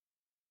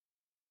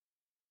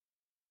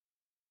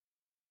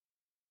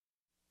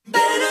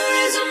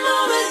is a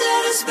moment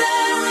that I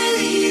spend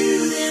with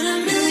you than a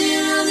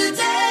million other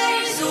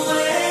days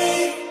away.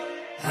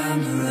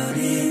 I'm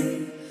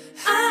running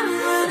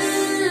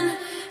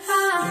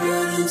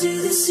to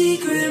the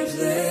secret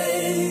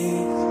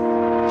place.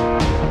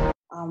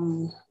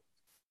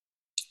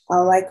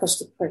 I'd like us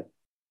to pray.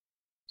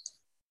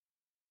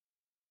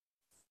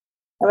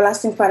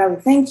 Everlasting Father,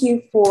 we thank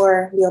you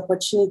for the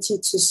opportunity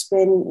to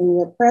spend in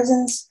your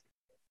presence.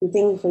 We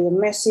thank you for your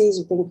mercies.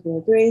 We thank you for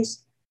your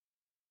grace.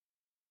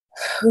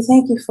 We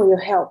thank you for your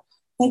help.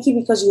 Thank you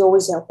because you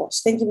always help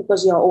us. Thank you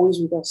because you are always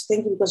with us.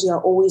 Thank you because you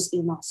are always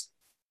in us.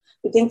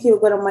 We thank you,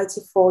 God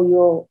Almighty,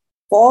 for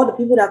all the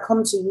people that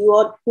come to you,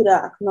 all the people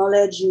that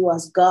acknowledge you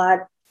as God.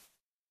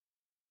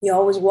 You're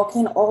always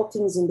working all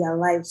things in their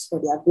lives for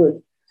their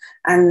good.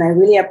 And I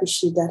really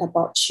appreciate that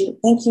about you.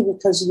 Thank you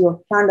because you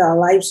have planned our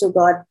lives, oh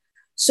God,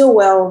 so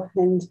well.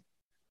 And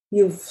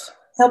you've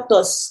helped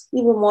us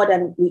even more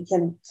than we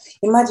can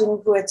imagine.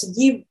 If we were to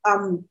give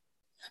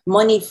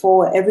money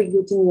for every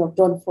good thing you have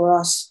done for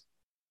us,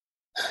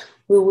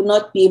 we would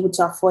not be able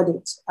to afford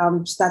it,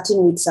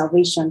 starting with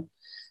salvation.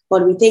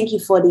 But we thank you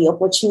for the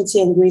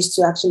opportunity and grace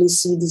to actually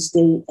see this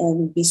day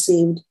and be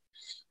saved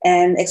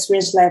and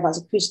experience life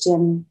as a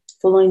Christian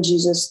following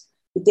Jesus.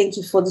 We thank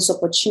you for this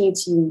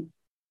opportunity.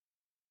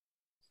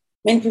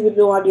 Many people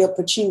don't have the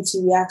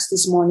opportunity. We ask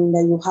this morning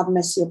that you have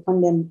mercy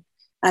upon them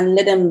and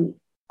let them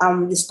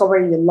discover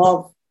your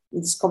love,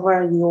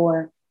 discover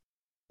your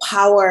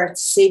power to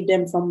save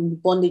them from the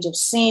bondage of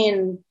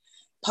sin,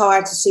 power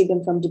to save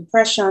them from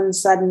depression,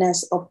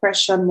 sadness,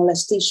 oppression,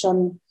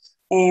 molestation,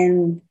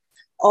 and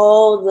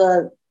all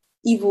the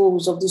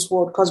evils of this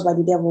world caused by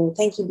the devil.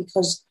 Thank you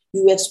because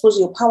you expose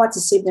your power to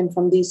save them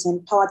from this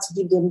and power to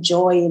give them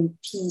joy and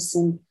peace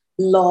and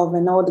love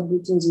and all the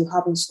good things you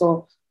have in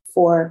store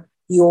for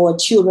your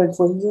children,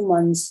 for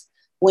humans,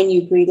 when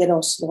you created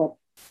us, Lord.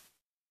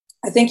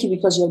 I thank you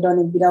because you have done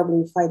it without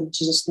glorified in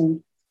Jesus'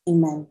 name.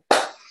 Amen.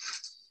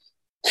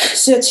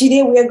 So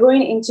today we are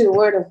going into the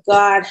Word of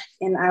God,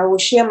 and I will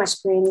share my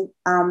screen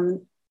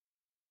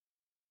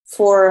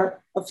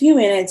for a few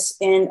minutes,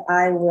 and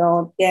I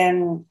will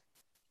then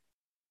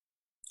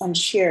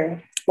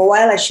unshare. But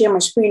while I share my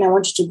screen, I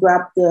want you to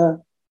grab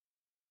the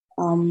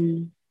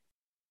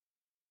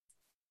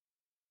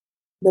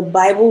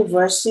Bible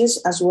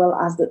verses as well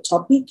as the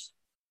topic.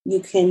 You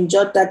can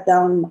jot that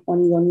down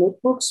on your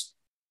notebooks.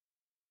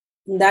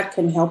 And that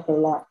can help a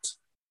lot.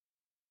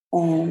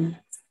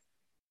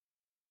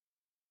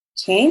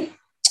 Okay,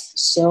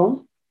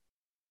 so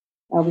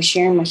I'll be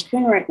sharing my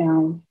screen right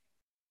now.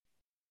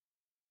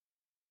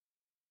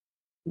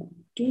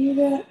 Do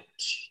that.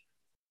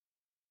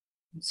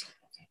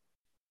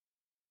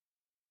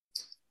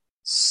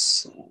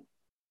 So,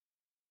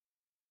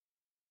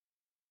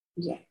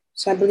 yeah.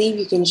 So I believe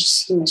you can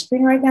see my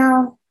screen right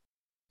now.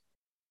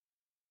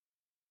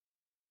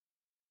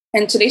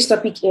 And today's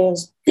topic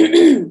is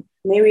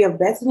Mary of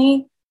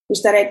Bethany. We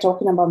started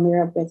talking about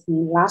Mary of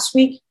Bethany last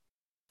week.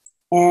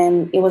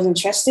 And it was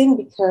interesting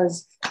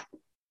because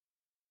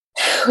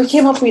we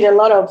came up with a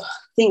lot of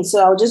things. So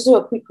I'll just do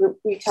a quick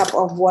recap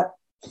of what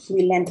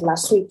we learned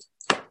last week.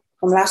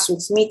 From last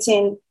week's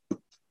meeting,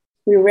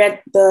 we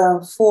read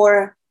the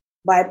 4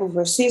 Bible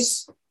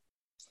verses,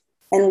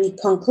 and we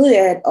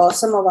concluded, or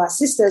some of our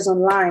sisters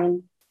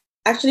online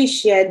actually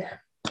shared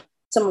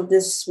some of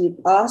this with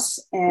us.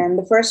 And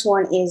the first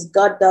one is,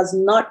 God does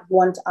not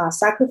want our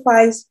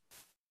sacrifice.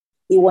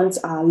 He wants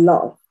our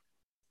love.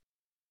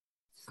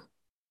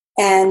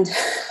 And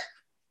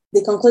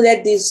they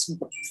concluded this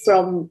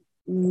from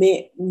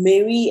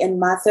Mary and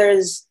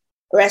Martha's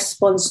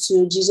response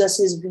to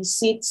Jesus's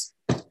visit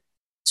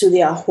to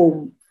their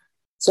home.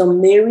 So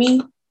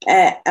Mary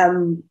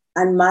and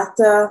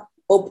Martha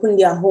opened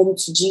their home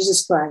to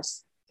Jesus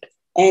Christ,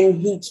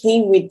 and he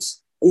came with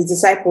his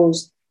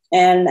disciples.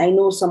 And I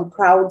know some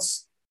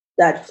crowds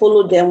that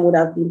followed them would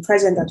have been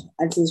present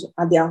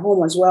at their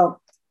home as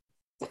well.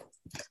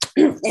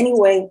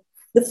 Anyway,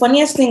 the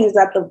funniest thing is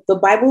that the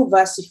Bible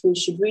verse, if we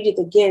should read it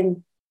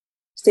again,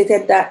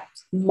 stated that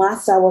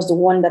Martha was the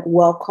one that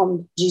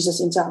welcomed Jesus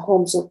into her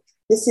home. So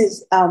this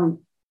is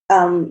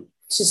to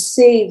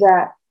say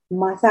that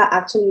Martha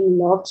actually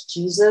loved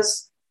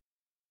Jesus.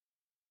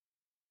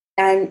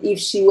 And if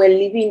she were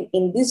living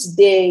in this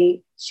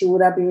day, she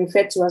would have been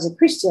referred to as a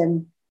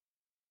Christian.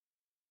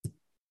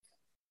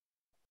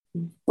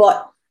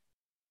 But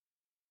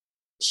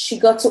she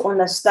got to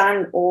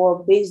understand,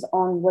 or based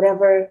on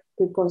whatever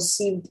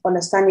preconceived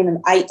understanding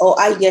and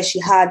idea she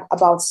had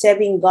about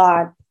serving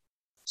God,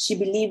 she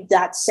believed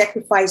that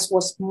sacrifice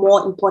was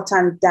more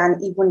important than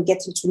even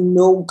getting to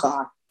know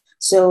God.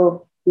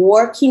 So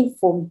working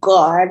for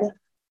God,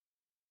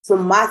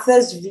 from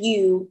Martha's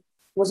view,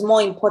 was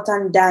more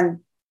important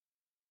than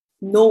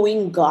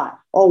knowing God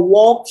or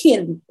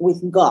walking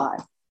with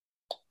God.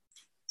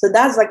 So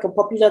that's like a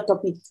popular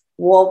topic: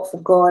 walk for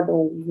God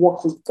or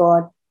walk with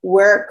God,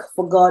 work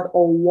for God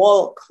or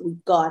walk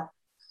with God.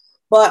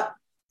 But,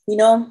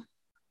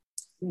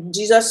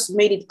 Jesus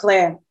made it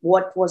clear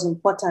what was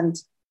important.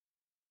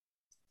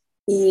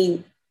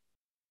 He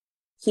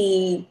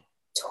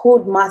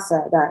told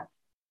Martha that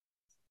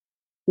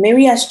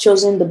Mary has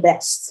chosen the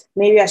best.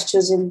 Mary has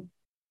chosen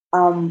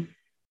the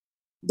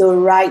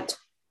right,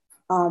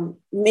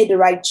 made the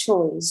right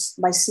choice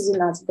by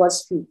sitting at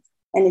God's feet,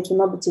 and it will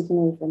not be taken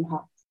away from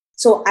her.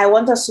 So I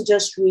want us to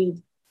just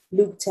read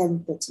Luke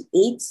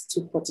 10:38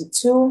 to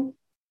 42,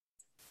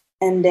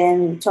 and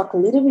then talk a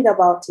little bit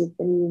about it.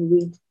 And we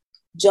read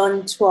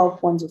John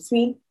 12:1 to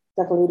 3,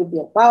 talk a little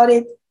bit about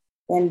it,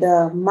 and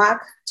the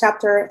Mark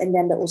chapter, and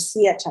then the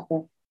Hosea chapter,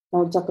 and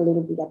we'll talk a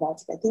little bit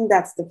about it. I think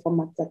that's the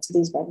format that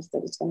today's Bible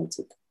study is going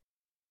to take.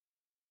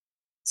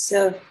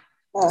 So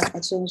I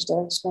changed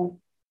the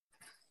screen.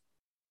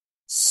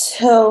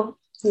 So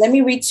let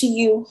me read to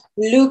you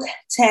Luke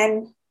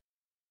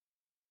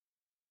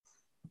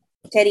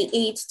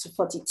 10:38 to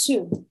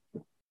 42.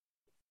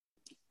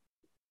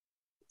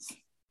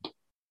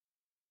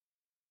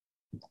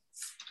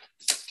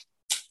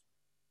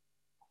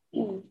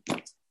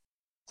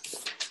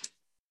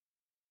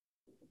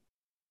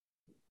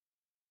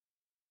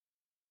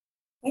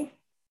 Okay.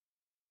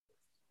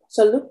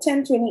 So Luke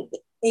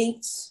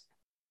 38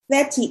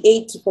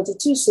 to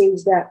 42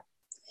 says that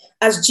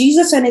as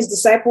Jesus and his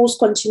disciples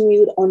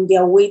continued on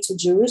their way to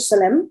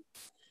Jerusalem,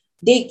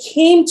 they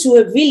came to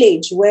a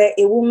village where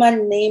a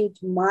woman named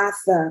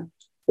Martha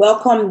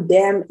welcomed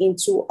them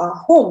into her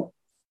home.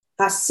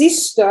 Her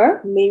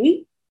sister,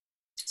 Mary,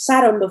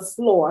 sat on the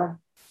floor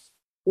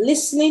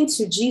listening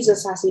to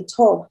Jesus as he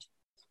talked.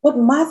 But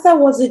Martha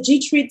was a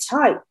jittery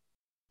type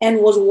and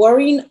was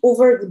worrying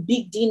over the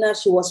big dinner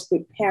she was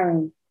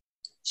preparing.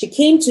 She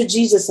came to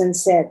Jesus and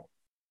said,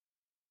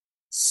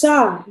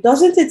 "Sir,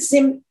 doesn't it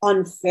seem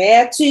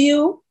unfair to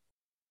you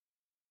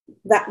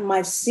that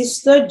my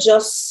sister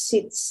just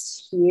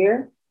sits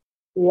here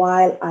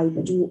while I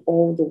do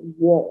all the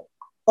work?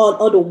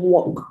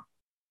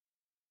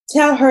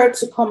 Tell her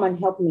to come and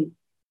help me."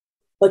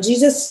 But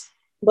the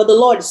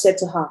Lord said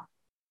to her,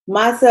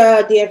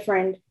 "Martha, dear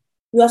friend,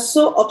 you are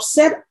so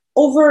upset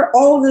over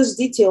all these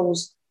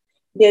details.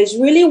 There is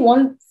really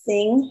one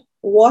thing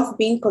worth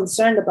being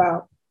concerned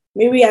about.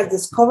 Mary has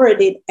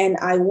discovered it, and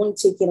I won't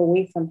take it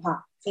away from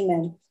her."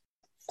 Amen.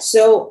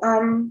 So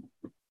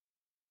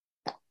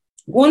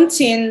one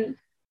thing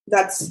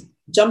that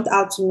jumped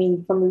out to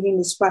me from reading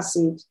this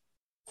passage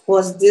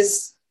was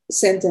this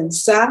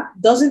sentence: "Sir,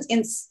 doesn't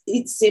it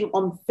seem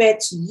unfair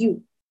to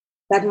you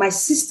that my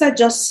sister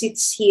just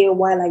sits here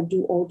while I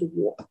do all the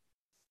work?"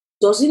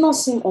 Does it not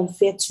seem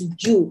unfair to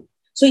you?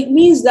 So it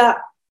means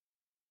that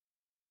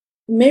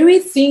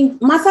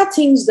Martha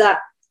thinks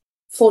that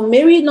for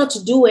Mary not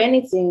to do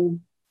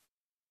anything,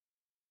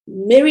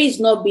 Mary is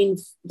not being,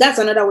 that's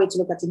another way to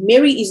look at it.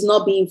 Mary is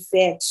not being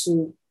fair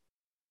to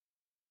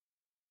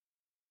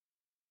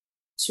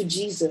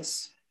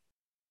Jesus,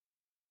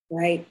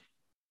 right?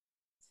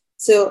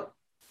 So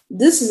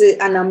this is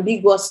an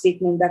ambiguous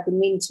statement that could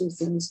mean two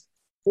things.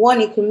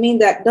 One, it could mean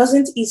that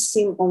doesn't it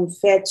seem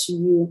unfair to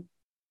you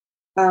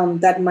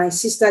that my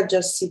sister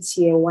just sits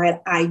here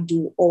while I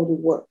do all the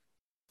work?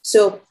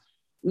 So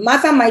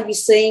Martha might be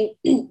saying,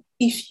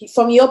 if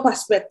from your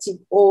perspective,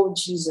 oh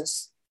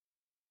Jesus,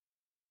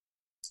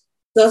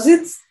 does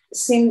it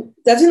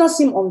not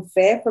seem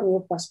unfair from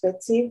your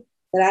perspective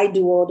that I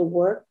do all the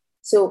work?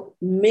 So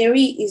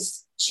Mary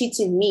is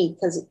cheating me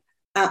because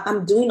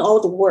I'm doing all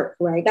the work,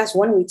 right? That's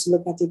one way to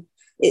look at it.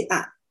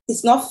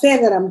 It's not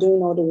fair that I'm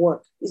doing all the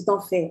work. It's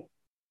not fair.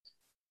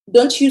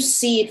 Don't you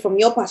see it from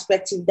your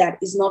perspective that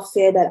it's not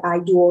fair that I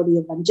do all the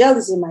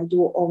evangelism, I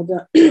do all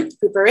the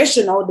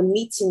preparation, all the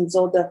meetings,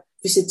 all the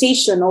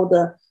visitation, all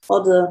the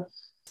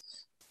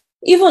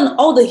even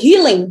all the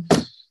healing,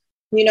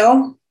 you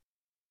know?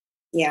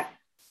 Yeah,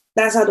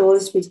 that's how the Holy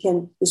Spirit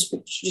can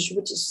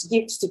distribute His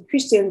gifts to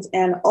Christians,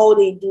 and all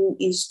they do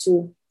is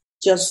to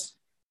just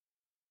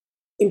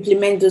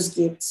implement those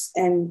gifts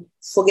and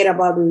forget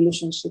about the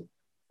relationship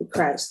with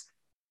Christ.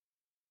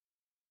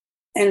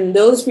 And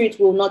the Holy Spirit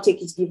will not take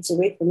His gifts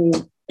away from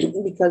you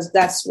because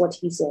that's what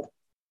He said.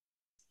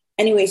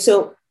 Anyway,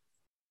 so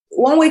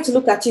one way to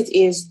look at it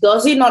is,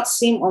 does it not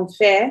seem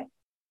unfair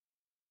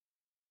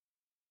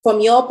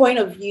from your point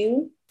of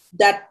view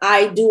that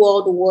I do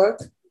all the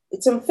work?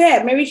 It's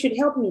unfair. Mary should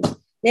help me.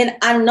 Then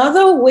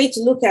another way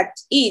to look at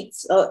it,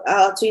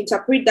 to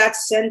interpret that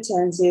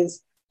sentence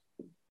is,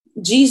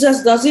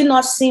 Jesus, does it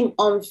not seem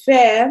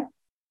unfair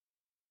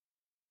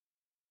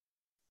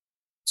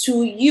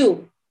to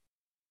you?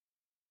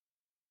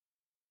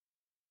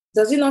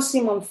 Does it not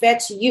seem unfair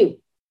to you?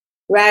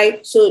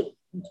 Right? So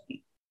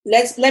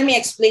let me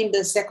explain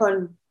the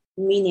second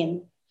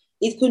meaning.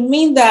 It could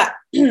mean that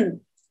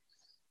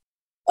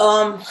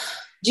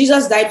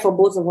Jesus died for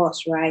both of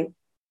us, right?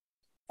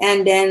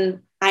 And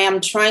then I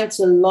am trying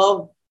to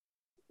love,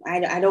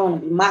 I don't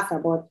want to be Martha,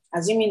 but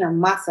assuming I'm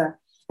Martha,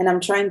 and I'm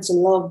trying to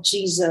love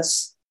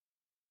Jesus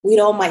with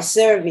all my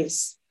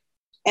service.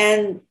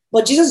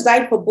 But Jesus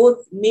died for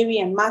both Mary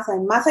and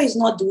Martha is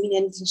not doing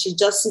anything. She's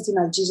just sitting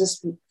at Jesus'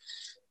 feet.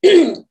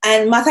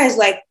 And Martha is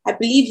like, I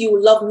believe you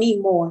will love me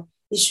more.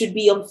 It should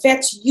be unfair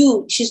to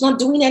you. She's not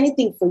doing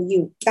anything for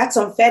you. That's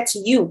unfair to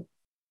you.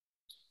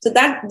 So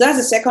that's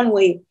the second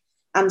way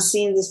I'm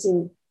seeing this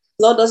thing.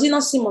 Lord, does it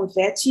not seem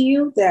unfair to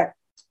you that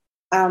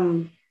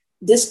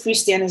this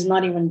Christian is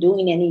not even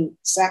doing any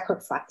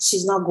sacrifice?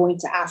 She's not going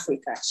to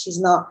Africa. She's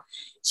not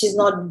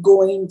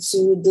going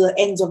to the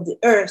ends of the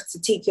earth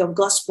to take your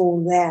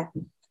gospel there.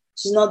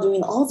 She's not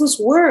doing all this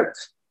work.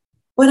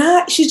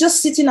 But she's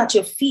just sitting at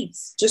your feet,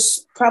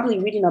 just probably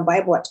reading a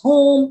Bible at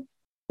home,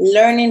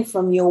 learning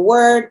from your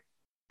word.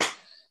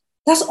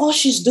 That's all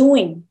she's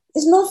doing.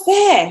 It's not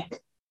fair.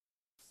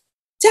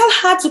 Tell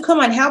her to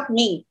come and help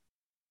me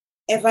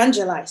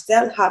evangelize.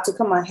 Tell her to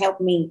come and help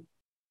me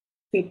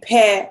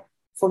prepare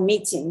for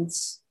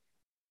meetings,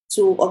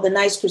 to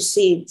organize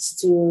crusades,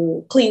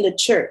 to clean the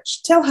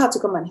church. Tell her to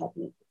come and help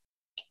me.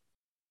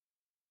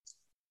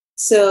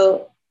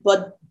 So,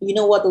 but you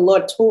know what the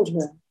Lord told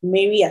her?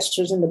 Mary has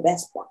chosen the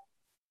best one.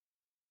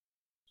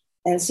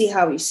 And see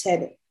how he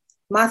said it.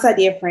 Martha,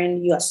 dear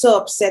friend, you are so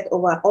upset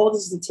over all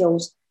these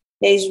details.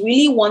 There is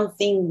really one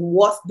thing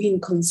worth being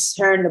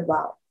concerned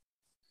about.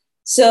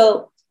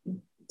 So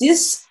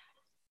this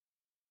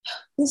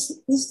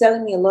is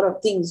telling me a lot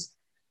of things.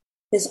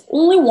 There's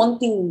only one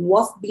thing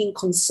worth being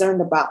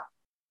concerned about.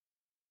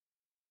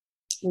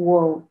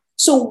 Whoa.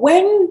 So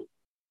when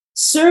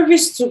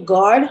service to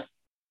God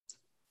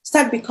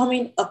start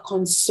becoming a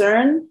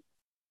concern,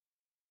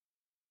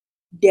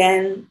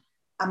 then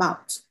I'm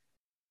out.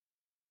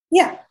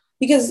 Yeah,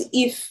 because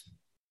if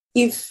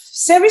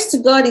service to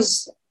God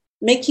is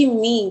making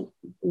me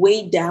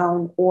weigh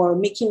down or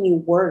making me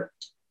work,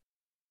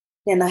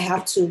 then I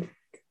have to,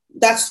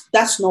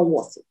 that's not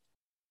worth it.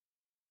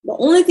 The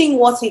only thing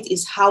worth it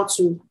is how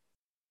to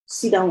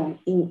sit down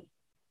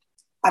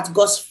at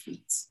God's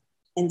feet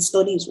and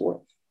study his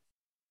word.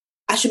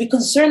 I should be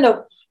concerned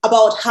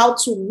about how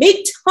to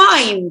make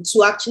time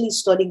to actually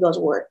study God's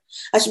word.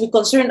 I should be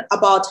concerned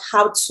about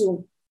how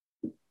to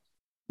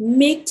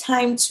make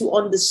time to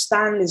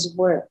understand his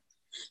word,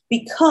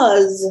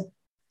 because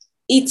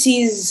it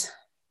is,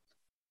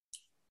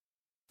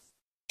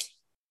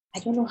 I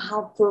don't know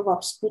how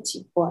Proverbs put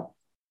it, but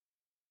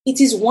it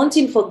is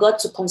wanting for God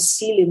to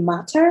conceal a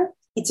matter.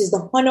 It is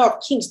the honor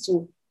of kings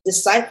to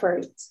decipher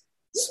it.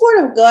 This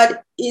word of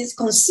God is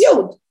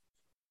concealed.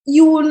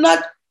 You will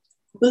not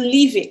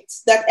believe it,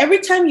 that every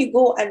time you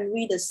go and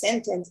read a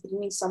sentence, it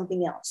means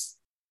something else.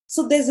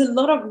 So there's a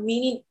lot of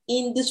meaning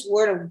in this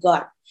word of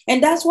God.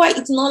 And that's why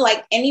it's not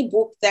like any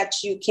book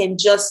that you can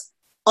just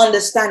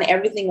understand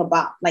everything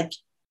about. Like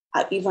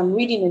if I'm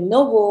reading a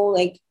novel,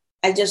 like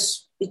it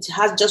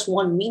has just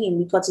one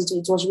meaning because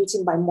it was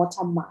written by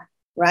mortal man,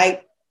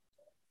 right?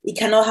 It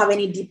cannot have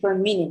any deeper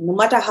meaning, no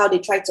matter how they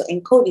try to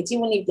encode it.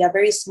 Even if they're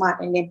very smart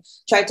and then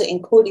try to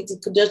encode it,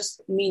 it could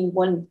just mean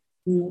one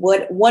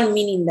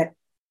meaning that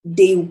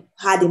they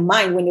had in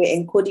mind when they were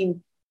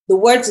encoding the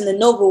words in the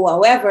novel.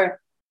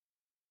 However,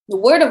 the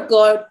word of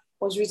God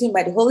was written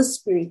by the Holy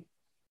Spirit,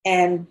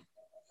 and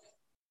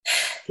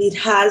it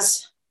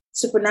has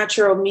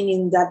supernatural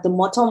meaning that the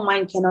mortal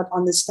mind cannot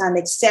understand,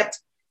 except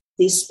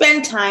they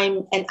spend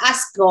time and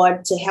ask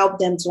God to help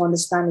them to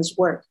understand his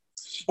word.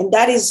 And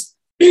that is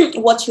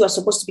what you are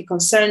supposed to be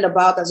concerned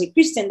about as a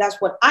Christian.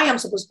 That's what I am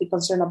supposed to be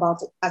concerned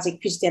about as a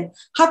Christian.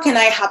 How can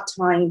I have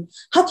time?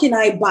 How can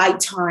I buy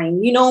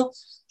time? You know,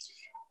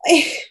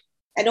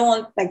 I don't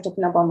want like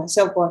talking about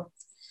myself, but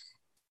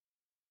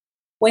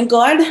when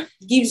God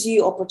gives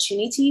you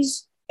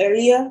opportunities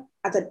earlier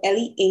at an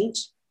early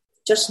age,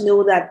 just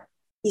know that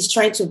he's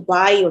trying to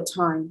buy your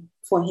time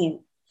for him.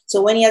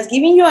 So when he has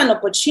given you an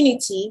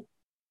opportunity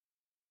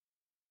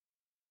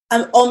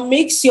or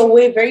makes your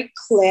way very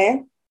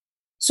clear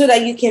so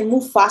that you can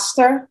move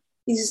faster,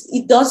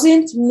 it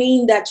doesn't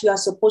mean that you are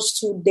supposed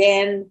to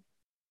then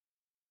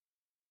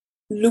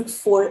look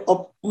for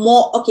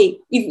more. Okay,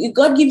 if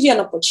God gives you an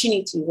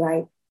opportunity,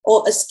 right,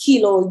 or a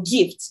skill or a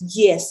gift,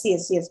 yes.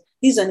 This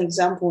is an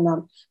example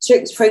now.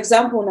 So, for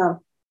example,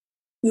 now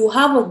you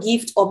have a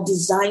gift of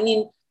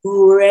designing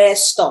rare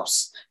stuff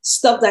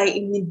that are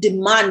in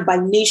demand by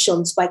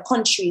nations, by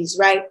countries,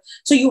 right?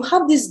 So you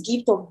have this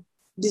gift of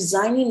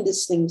designing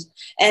these things,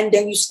 and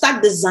then you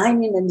start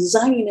designing,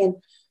 and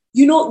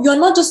you know, you're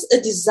not just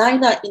a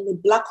designer in a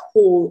black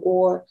hole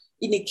or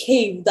in a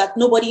cave that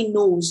nobody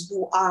knows.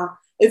 You are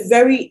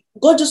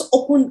God just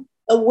opened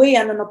a way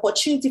and an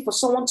opportunity for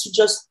someone to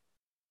just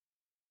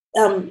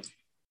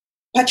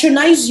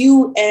patronize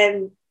you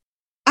and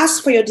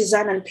ask for your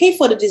design and pay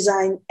for the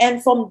design.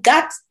 And from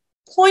that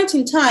point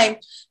in time,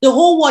 the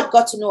whole world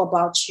got to know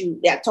about you.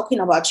 They are talking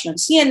about you on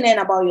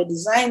CNN, about your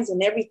designs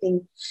and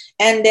everything.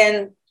 And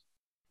then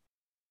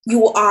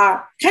you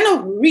are kind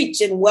of rich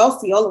and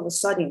wealthy all of a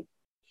sudden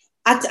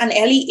at an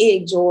early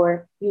age,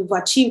 or you've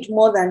achieved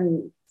more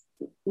than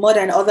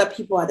other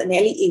people at an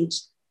early age.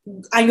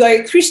 And you are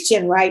a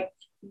Christian, right?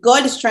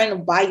 God is trying to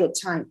buy your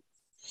time.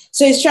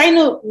 So he's trying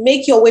to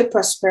make your way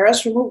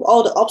prosperous, remove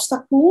all the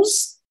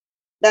obstacles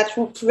that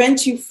will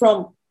prevent you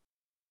from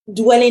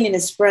dwelling in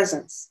his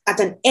presence at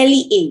an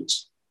early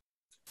age.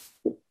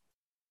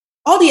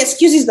 All the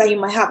excuses that you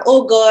might have,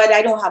 oh God,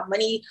 I don't have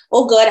money.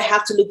 Oh God, I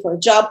have to look for a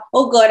job.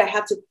 Oh God, I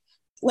have to.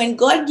 When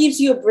God gives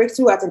you a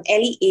breakthrough at an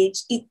early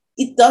age,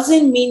 it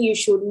doesn't mean you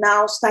should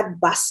now start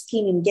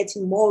basking in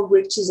getting more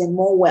riches and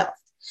more wealth.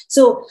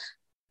 So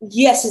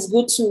yes, it's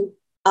good to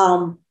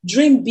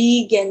dream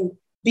big and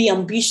be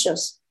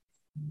ambitious,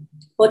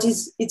 but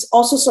it's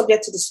also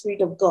subject to the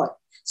Spirit of God.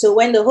 So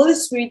when the Holy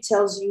Spirit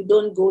tells you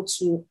don't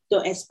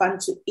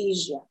expand to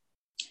Asia,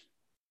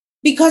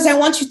 because I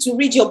want you to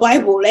read your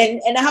Bible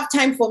and I have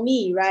time for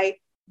me, right?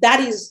 That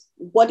is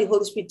what the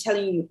Holy Spirit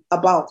telling you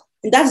about.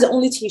 And that's the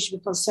only thing you should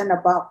be concerned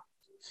about.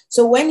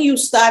 So when you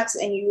start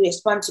and you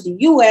expand to the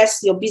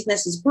US, your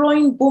business is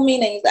growing,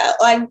 booming,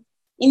 and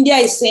India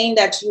is saying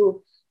that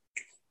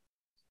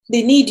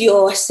they need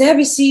your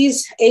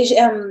services.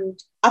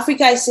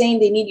 Africa is saying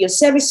they need your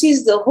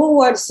services. The whole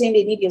world is saying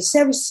they need your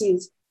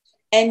services.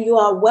 And you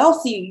are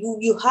wealthy.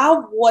 You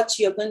have what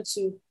you're going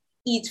to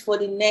eat for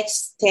the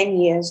next 10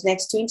 years,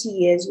 next 20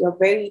 years. You are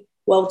very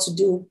well to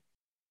do.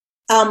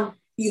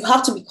 You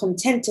have to be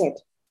contented.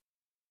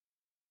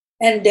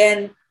 And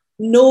then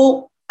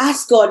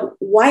ask God,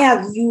 why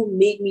have you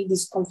made me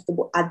this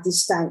comfortable at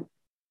this time?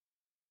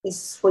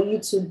 It's for you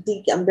to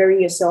dig and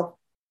bury yourself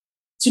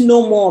to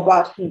know more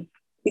about him.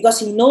 Because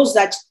he knows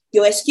that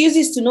your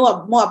excuses to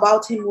know more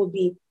about him will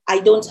be, I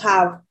don't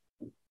have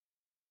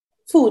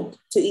food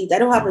to eat. I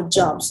don't have a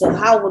job. So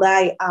how would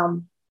I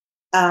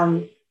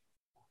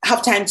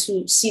have time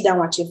to sit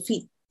down at your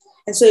feet?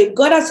 And so if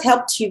God has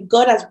helped you,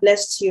 God has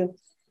blessed you,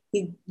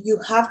 you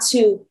have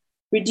to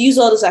reduce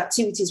all those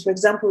activities. For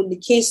example, in the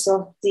case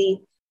of the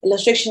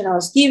illustration I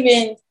was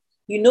given,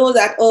 you know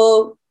that,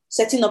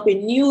 setting up a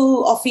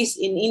new office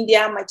in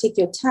India might take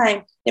your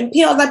time, then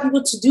pay other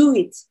people to do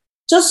it,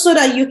 just so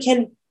that you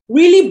can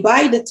really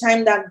buy the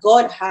time that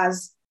God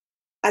has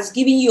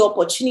given you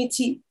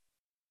opportunity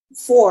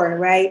for,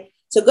 right?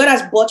 So God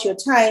has bought your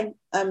time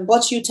and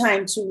bought you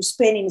time to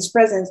spend in his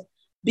presence.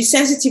 Be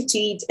sensitive to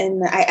it.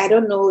 And I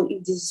don't know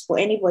if this is for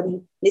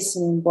anybody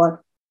listening,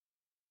 but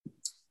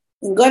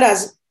when God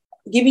has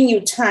given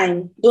you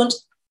time, don't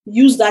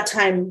use that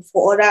time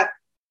for other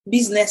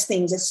business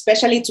things,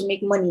 especially to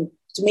make money,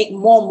 to make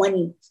more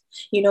money,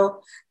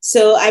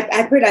 So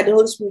I pray that the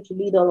Holy Spirit will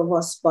lead all of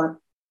us. But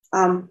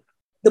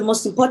the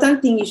most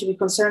important thing you should be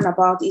concerned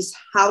about is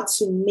how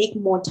to make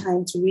more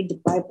time to read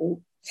the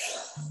Bible.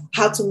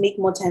 How to make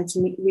more time to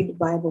read the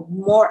Bible.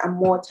 More and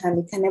more time.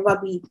 It can never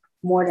be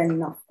more than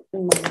enough.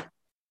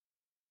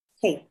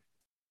 Okay.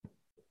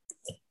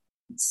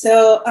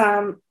 So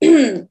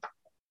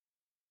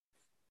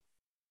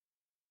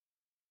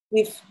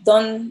we've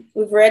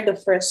read the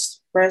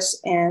first verse,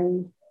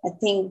 and I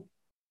think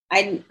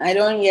I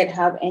don't yet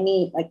have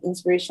any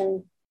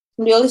inspiration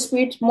from the Holy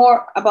Spirit,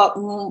 more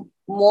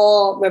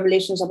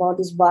revelations about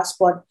this verse,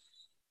 but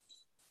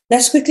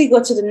let's quickly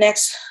go to the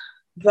next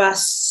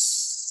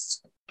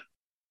verse.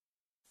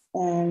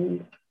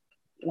 And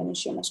let me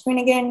share my screen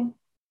again.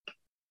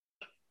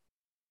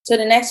 So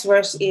the next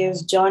verse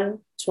is John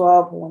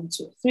 12, 1,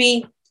 2,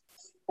 3.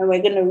 And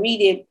we're going to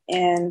read it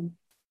in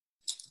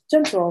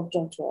John 12,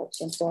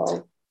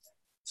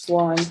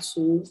 1,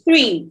 2,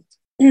 3.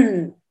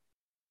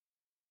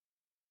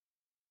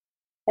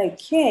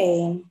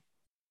 Okay.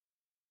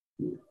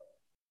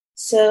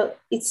 So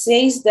it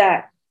says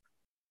that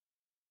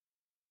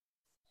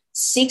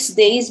 6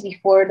 days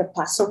before the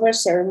Passover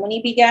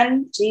ceremony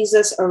began,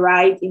 Jesus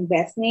arrived in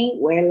Bethany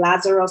where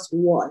Lazarus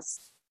was,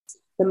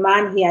 the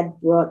man he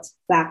had brought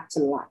back to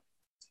life.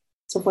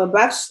 So for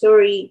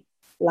backstory,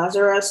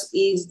 Lazarus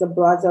is the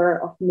brother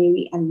of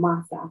Mary and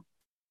Martha.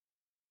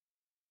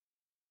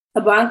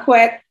 A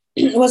banquet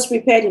was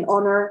prepared in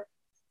honor.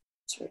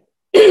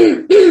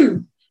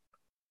 The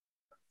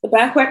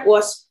banquet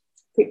was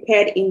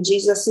prepared in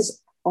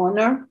Jesus'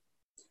 honor.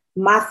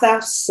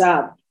 Martha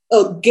served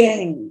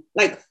again.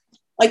 Like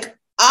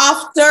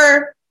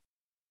after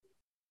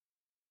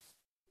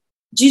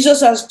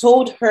Jesus has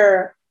told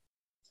her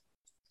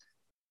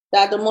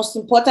that the most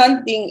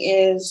important thing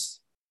is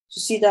to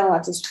sit down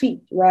at his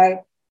feet, right?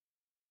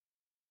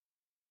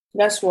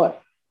 Guess what?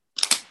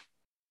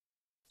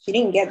 She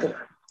didn't get the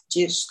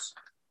gist.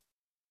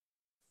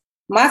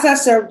 Martha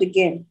served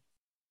again.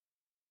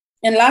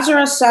 And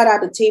Lazarus sat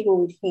at the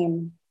table with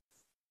him.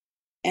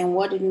 And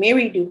what did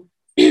Mary do?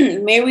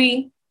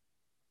 Mary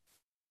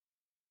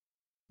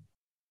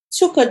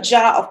took a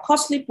jar of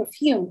costly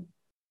perfume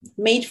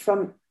made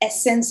from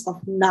essence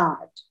of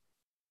nard.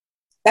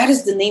 That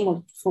is the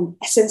name from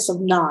essence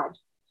of nard.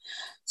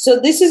 So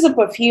this is a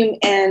perfume,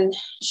 and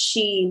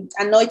she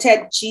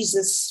anointed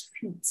Jesus'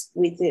 feet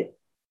with it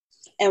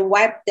and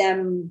wiped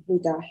them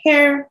with her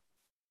hair.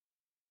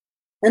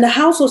 And the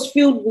house was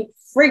filled with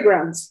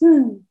fragrance.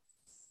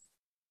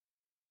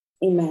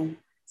 Amen.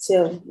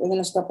 So we're going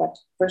to stop at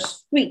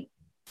verse 3.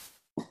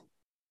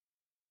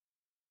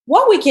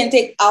 What we can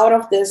take out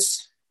of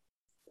this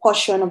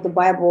portion of the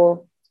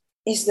Bible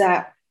is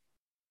how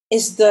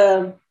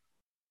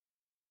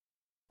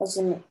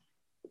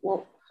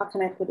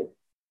can I put it?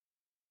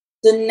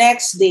 The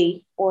next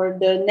day, or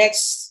the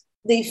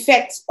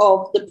effect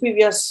of the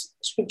previous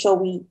scripture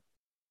we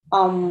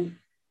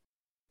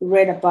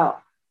read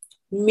about.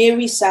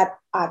 Mary sat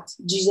at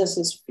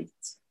Jesus's feet.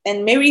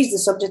 And Mary is the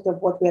subject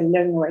of what we're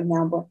learning right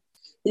now, but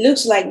it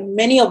looks like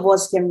many of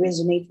us can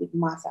resonate with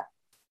Martha.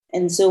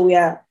 And so we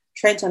are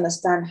trying to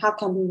understand how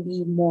can we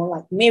be more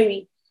like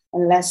Mary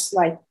and less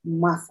like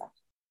Martha.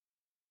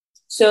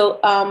 So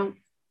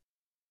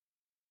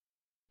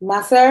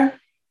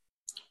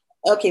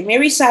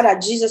Mary sat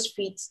at Jesus'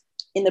 feet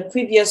in the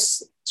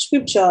previous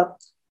scripture,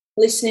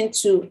 listening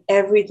to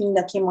everything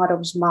that came out of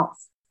his mouth.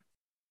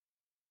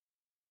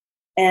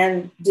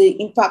 And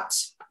the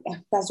impact,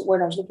 that's the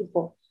word I was looking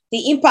for.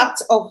 The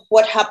impact of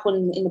what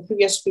happened in the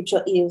previous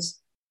scripture is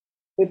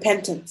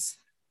repentance.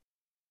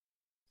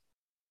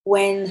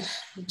 When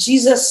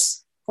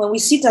we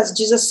sit at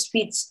Jesus'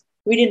 feet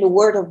reading the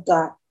word of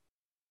God,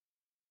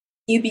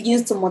 he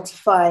begins to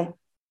mortify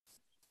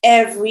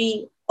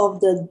every of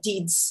the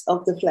deeds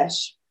of the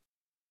flesh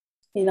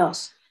in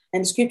us.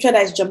 And the scripture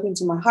that is jumping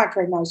to my heart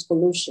right now is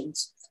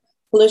Colossians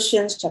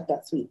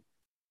chapter 3.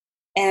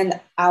 And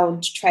I'll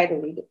try to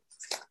read it.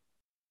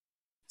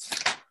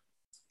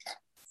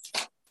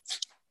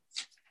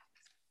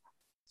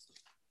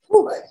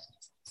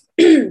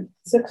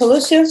 So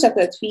Colossians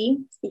chapter 3,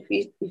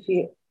 if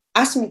you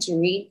ask me to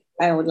read,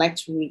 I would like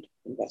to read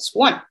verse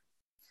 1.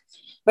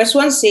 Verse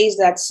 1 says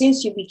that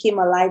since you became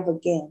alive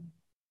again,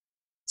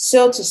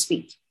 so to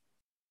speak,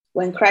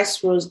 when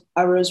Christ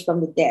arose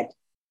from the dead.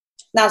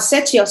 Now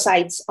set your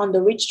sights on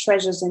the rich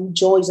treasures and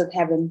joys of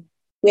heaven,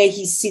 where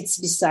he sits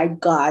beside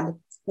God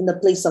in the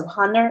place of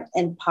honor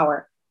and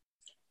power.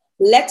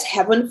 Let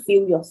heaven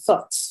fill your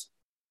thoughts.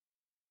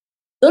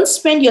 Don't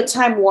spend your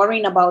time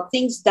worrying about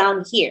things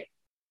down here.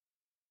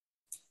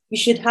 You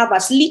should have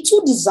as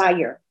little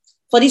desire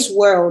for this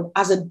world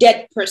as a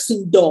dead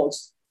person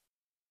does.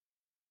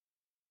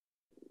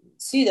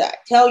 See that? I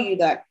tell you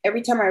that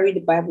every time I read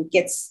the Bible, it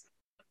gets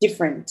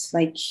different.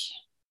 Like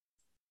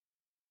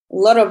a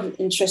lot of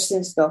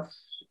interesting stuff.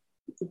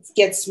 It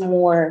gets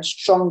more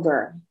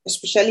stronger,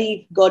 especially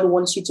if God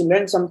wants you to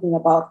learn something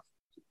about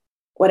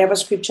whatever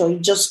scripture.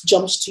 It just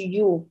jumps to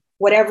you,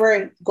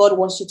 whatever God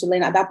wants you to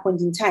learn at that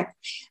point in time.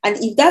 And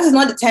if that is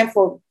not the time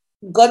for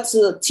God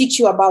to teach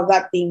you about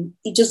that thing,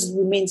 it just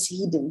remains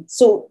hidden.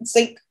 So it's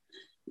like,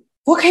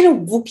 what kind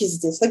of book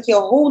is this? Like you're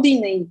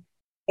holding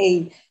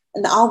an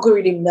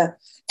algorithm that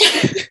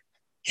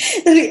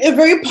a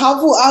very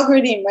powerful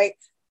algorithm, right?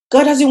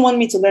 God doesn't want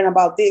me to learn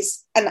about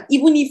this. And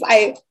even if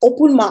I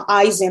open my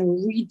eyes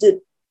and read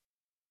it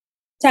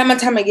time and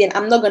time again,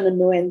 I'm not going to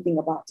know anything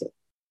about it.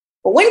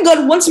 But when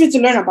God wants me to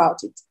learn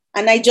about it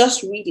and I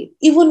just read it,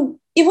 even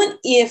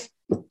if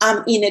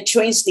I'm in a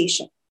train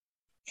station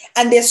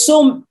and there's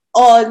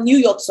New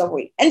York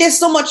subway and there's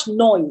so much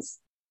noise,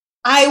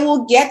 I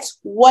will get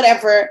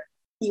whatever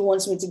he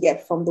wants me to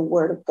get from the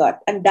word of God.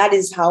 And that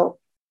is how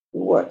it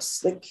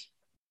works. Like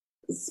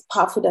it's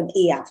powerful than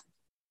AI.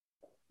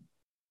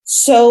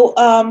 So,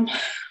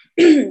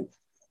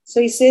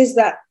 so he says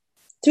that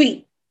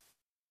 3.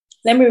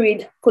 Let me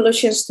read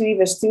Colossians 3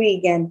 verse 3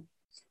 again.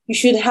 You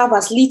should have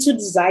as little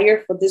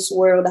desire for this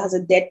world as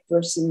a dead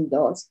person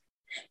does.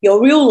 Your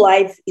real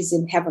life is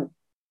in heaven.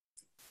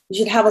 You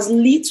should have as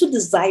little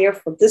desire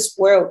for this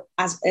world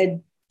as a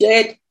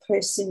dead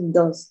person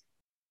does.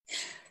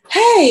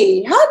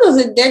 Hey, how does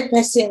a dead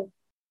person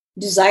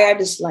desire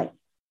this life?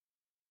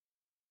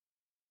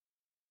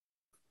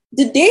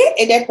 The day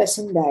a dead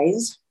person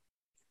dies,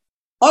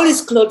 all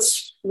his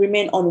clothes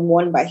remain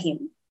unworn by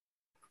him.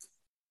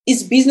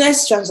 His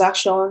business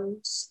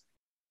transactions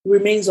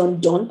remains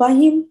undone by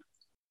him.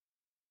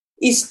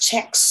 His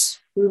checks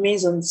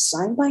remains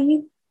unsigned by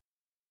him.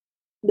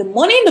 The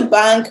money in the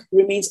bank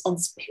remains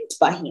unspent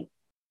by him.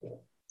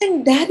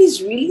 And that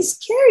is really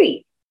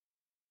scary.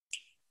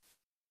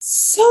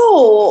 So,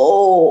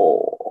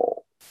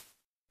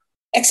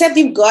 except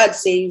if God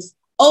says,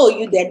 oh,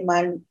 you dead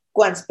man,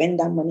 go and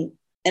spend that money.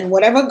 And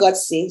whatever God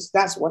says,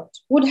 that's what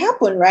would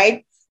happen,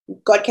 right?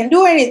 God can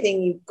do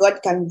anything. If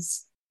God can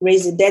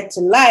raise the dead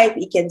to life,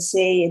 he can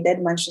say a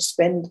dead man should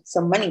spend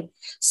some money.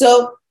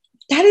 So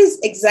that is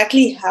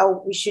exactly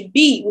how we should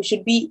be. We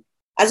should be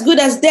as good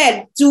as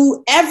dead,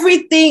 do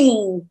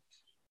everything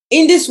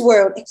in this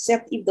world,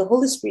 except if the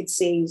Holy Spirit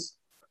says,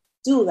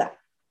 do that.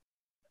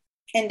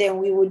 And then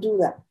we will do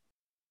that.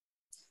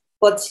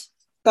 But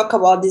talk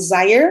about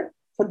desire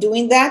for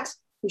doing that.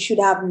 We should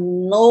have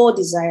no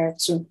desire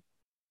to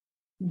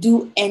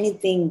do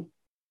anything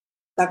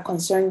that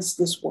concerns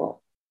this world.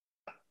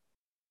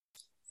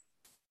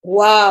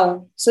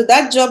 Wow. So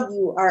that job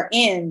you are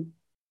in,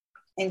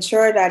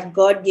 ensure that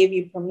God gave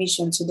you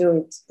permission to do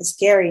it. It's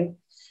scary.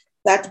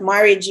 That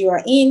marriage you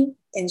are in,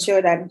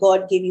 ensure that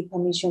God gave you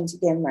permission to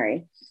get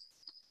married.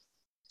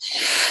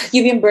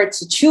 Giving birth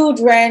to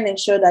children,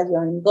 ensure that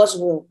you're in God's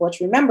will. But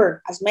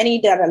remember, as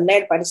many that are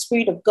led by the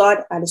Spirit of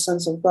God are the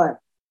sons of God.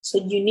 So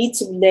you need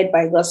to be led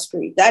by God's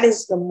Spirit. That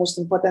is the most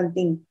important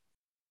thing.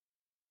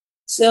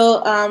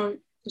 So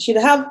you should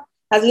have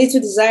as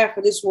little desire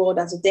for this world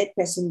as a dead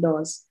person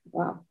does.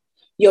 Wow.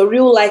 Your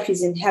real life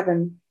is in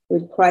heaven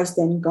with Christ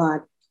and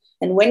God.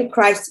 And when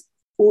Christ,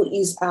 who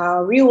is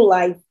our real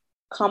life,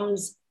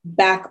 comes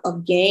back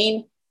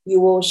again, you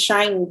will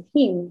shine with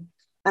him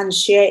and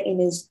share in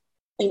his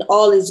in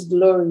all his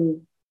glory.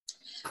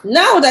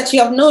 Now that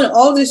you have known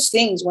all these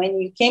things, when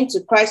you came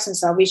to Christ and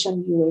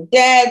salvation, you were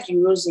dead,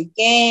 you rose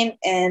again,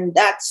 and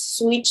that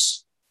switch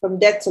from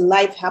death to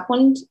life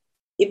happened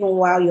even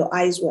while your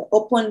eyes were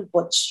open,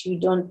 but you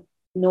don't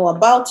know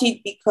about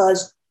it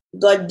because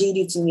God did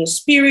it in your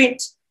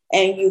spirit,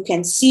 and you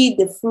can see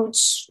the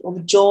fruits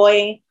of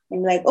joy.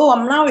 And like, oh,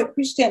 I'm now a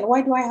Christian.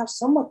 Why do I have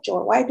so much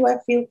joy? Why do I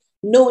feel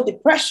no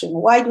depression?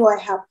 Why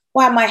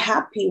am I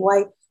happy?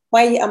 Why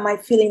am I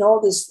feeling all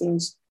these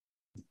things?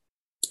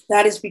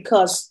 That is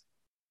because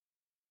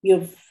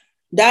you've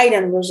died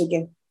and rose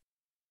again.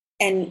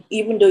 And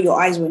even though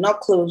your eyes were not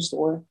closed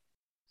or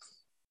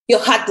your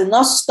heart did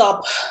not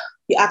stop,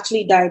 you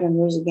actually died and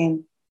rose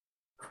again.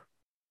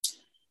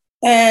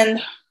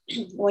 And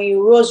when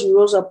you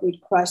rose up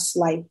with Christ's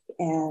life,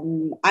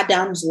 and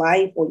Adam's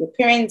life or your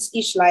parents'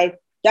 each life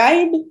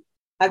died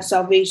at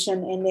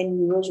salvation, and then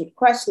you rose with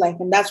Christ's life.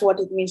 And that's what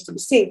it means to be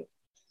saved.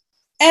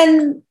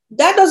 And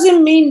that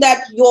doesn't mean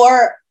that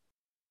your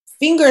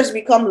fingers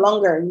become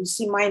longer. You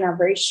see, mine are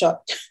very short.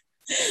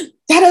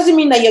 That doesn't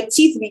mean that your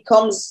teeth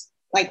becomes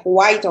like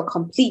white or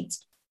complete.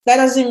 That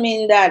doesn't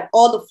mean that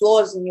all the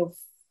flaws in your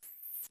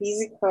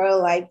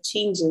physical life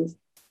changes.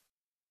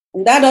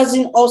 And that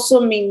doesn't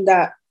also mean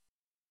that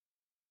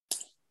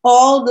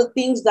all the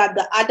things that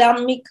the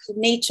Adamic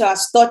nature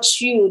has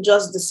taught you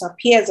just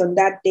disappears on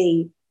that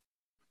day,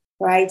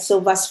 right?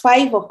 So verse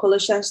 5 of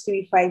Colossians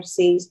 3:5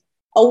 says,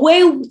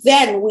 away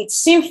then with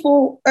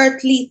sinful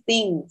earthly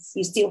things.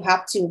 You still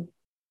have to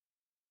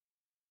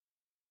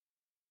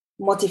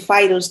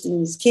mortify those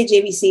things.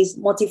 KJV says,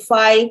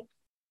 mortify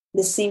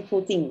the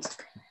sinful things.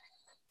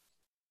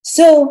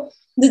 So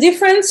the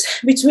difference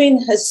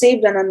between a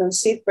saved and an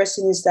unsaved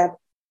person is that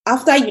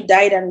after you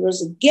died and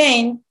rose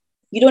again,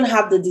 you don't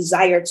have the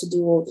desire to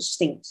do all those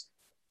things.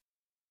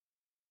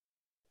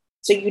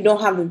 So you don't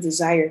have the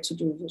desire to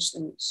do those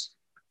things.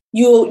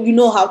 You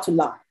know how to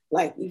lie.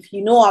 Like if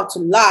you know how to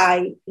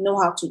lie, you know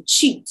how to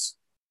cheat,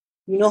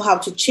 you know how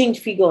to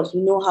change figures,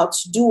 you know how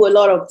to do a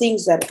lot of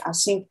things that are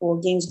sinful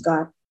against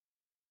God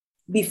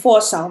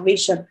before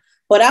salvation.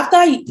 But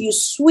after you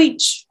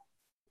switch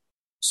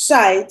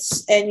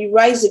sides and you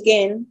rise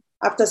again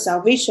after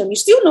salvation, you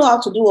still know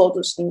how to do all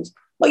those things,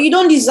 but you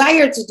don't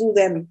desire to do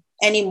them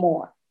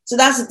anymore. So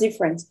that's the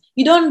difference.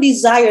 You don't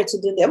desire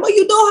to do them, but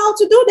you know how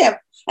to do them.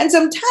 And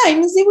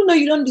sometimes, even though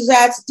you don't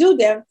desire to do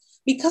them,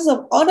 because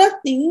of other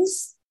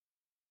things,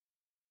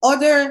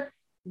 other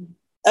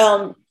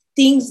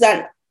things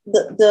that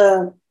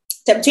the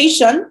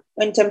temptation,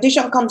 when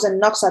temptation comes and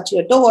knocks at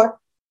your door,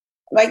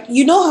 like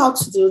you know how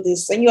to do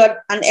this and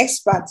you're an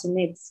expert in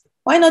it.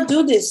 Why not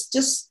do this?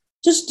 Just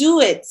do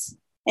it.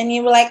 And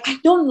you're like, I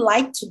don't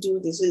like to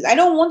do this. I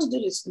don't want to do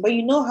this, but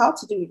you know how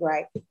to do it,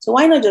 right? So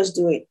why not just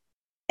do it?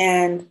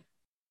 And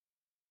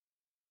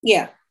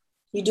yeah,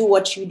 you do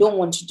what you don't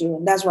want to do.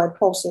 And that's why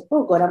Paul said,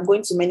 oh God, I'm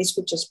going to many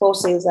scriptures. Paul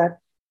says that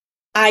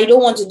I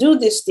don't want to do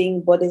this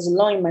thing, but there's a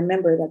law in my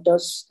member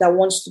that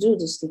wants to do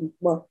this thing.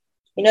 Well,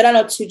 in order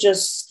not to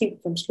just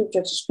skip from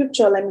scripture to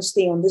scripture, let me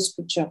stay on this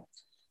scripture.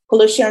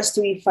 Colossians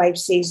 3:5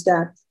 says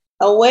that,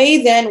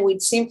 away then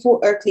with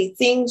sinful earthly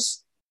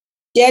things,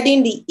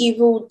 deadening the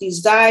evil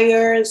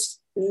desires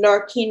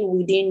lurking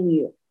within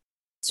you.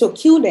 So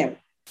kill them.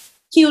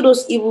 Kill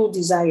those evil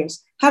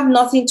desires. Have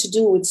nothing to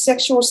do with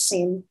sexual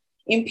sin,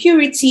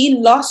 impurity,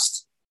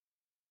 lust,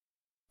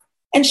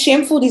 and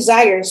shameful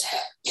desires.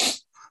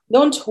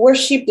 Don't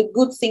worship the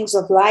good things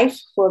of life,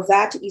 for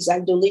that is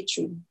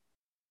idolatry.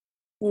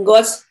 And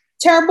God's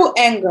terrible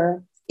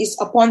anger is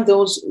upon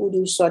those who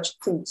do such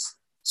things.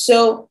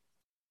 So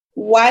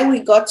why we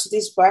got to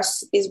this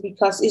verse is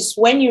because it's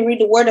when you read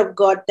the word of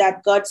God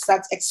that God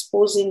starts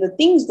exposing the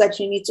things that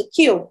you need to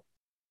kill.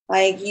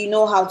 Like you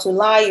know how to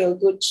lie, you're a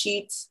good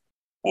cheat.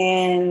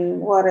 And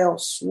what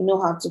else? You know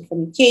how to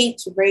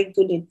fornicate. You're very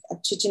good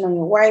at cheating on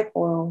your wife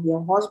or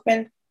your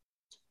husband.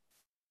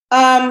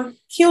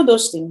 Kill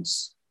those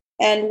things.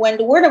 And when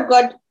the word of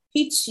God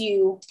hits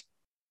you,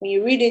 when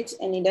you read it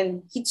and it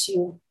then hits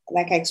you,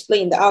 like I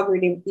explained, the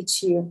algorithm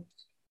hits you.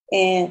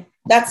 And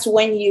that's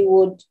when you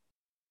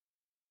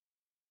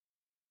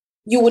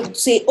would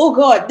say, oh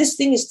God, this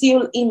thing is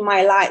still in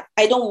my life.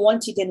 I don't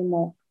want it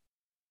anymore.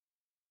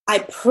 I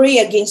pray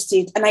against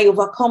it and I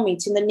overcome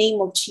it in the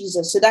name of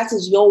Jesus. So that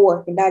is your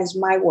work and that is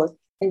my work.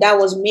 And that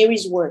was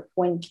Mary's work.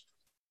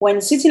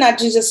 When sitting at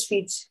Jesus'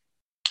 feet,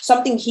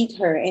 something hit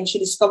her and she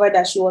discovered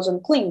that she was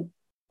unclean.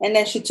 And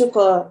then she took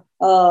a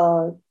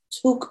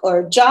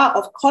jar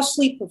of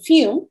costly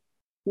perfume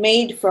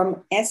made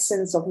from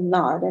essence of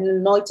nard and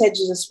anointed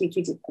Jesus' feet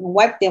with it and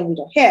wiped them with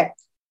her hair.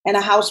 And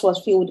her house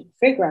was filled with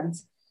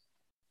fragrance.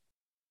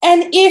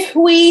 And if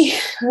we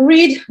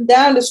read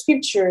down the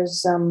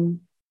scriptures,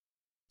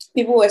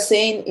 people were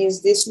saying,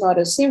 is this not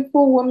a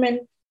sinful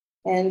woman?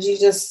 And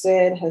Jesus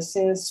said her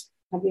sins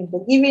have been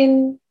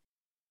forgiven.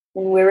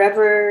 And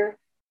wherever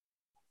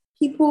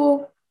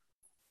people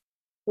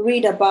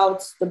read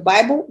about the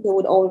Bible, they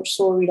would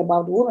also read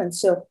about the woman.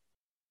 So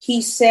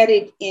he said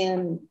it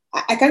in,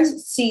 I can't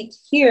see it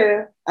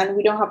here, and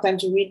we don't have time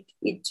to read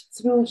it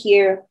through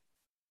here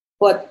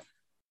But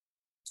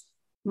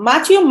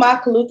Matthew,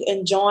 Mark, Luke,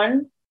 and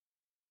John,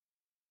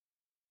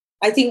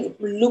 I think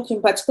Luke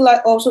in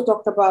particular also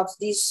talked about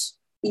this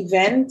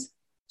event.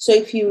 So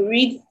if you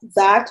read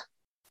that,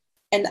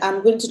 and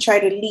I'm going to try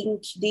to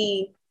link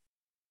the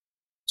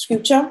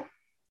scripture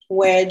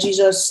where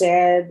Jesus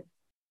said,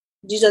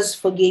 Jesus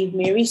forgave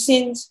Mary's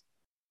sins.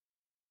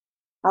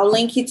 I'll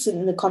link it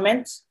in the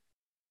comments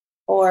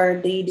or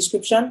the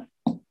description.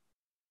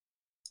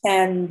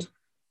 And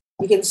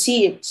you can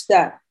see it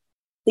that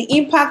the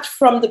impact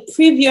from the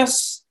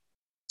previous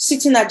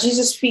sitting at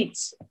Jesus' feet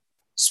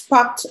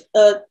sparked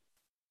a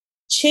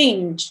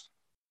change,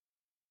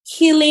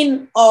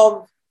 healing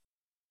of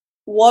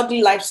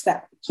worldly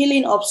lifestyle,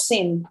 healing of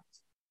sin,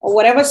 or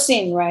whatever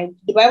sin, right?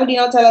 The Bible did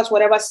not tell us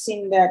whatever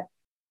sin that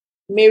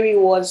Mary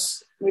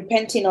was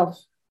repenting of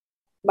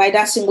by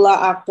that singular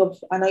act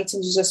of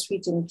anointing Jesus'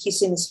 feet and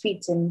kissing his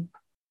feet and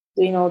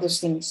doing all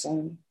those things.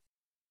 And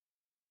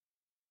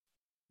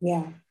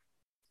yeah.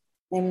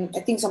 And I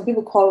think some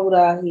people called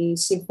her a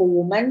sinful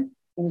woman,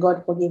 and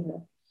God forgave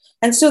her.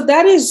 And so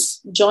that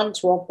is John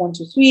 12,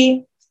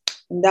 1-3.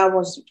 And that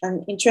was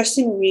an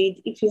interesting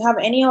read. If you have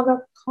any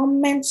other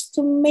comments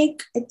to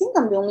make, I think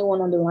I'm the only one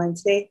on the line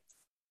today.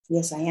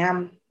 Yes, I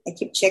am. I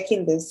keep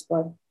checking this,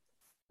 but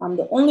I'm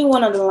the only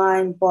one on the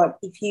line. But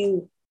if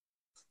you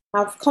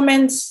have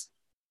comments,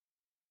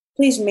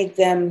 please make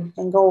them,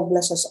 and God will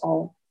bless us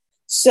all.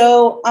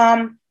 So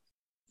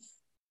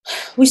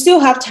we still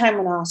have time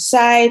on our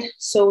side.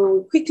 So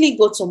we'll quickly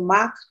go to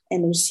Mark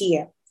and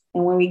Lucia.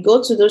 And when we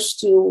go to those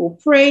two, we'll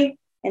pray,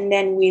 and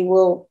then we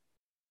will,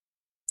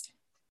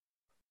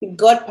 if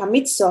God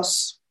permits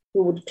us,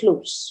 we would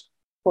close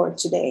for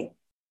today.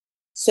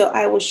 So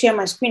I will share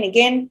my screen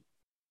again.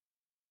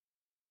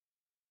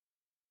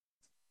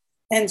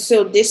 And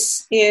so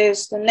this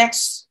is the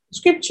next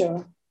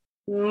scripture,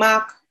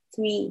 Mark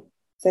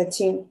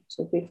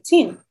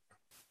 3:13-15.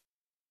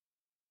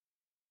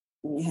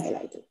 Let me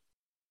highlight it.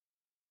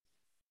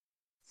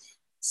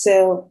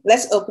 So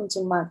let's open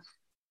to Mark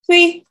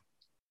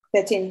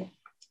 3:13-15.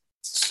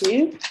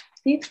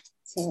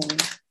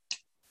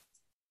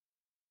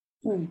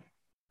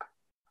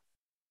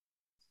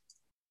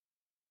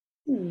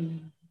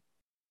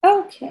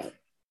 Okay.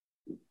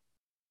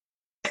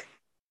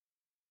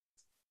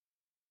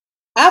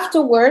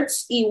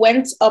 Afterwards, he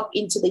went up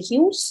into the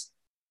hills,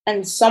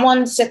 and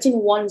summoned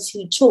certain ones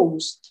he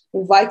chose,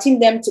 inviting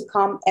them to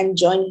come and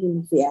join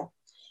him there.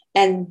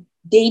 And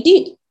they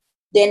did.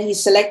 Then he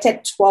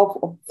selected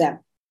 12 of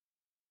them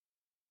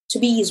to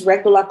be his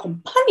regular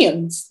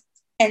companions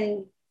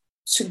and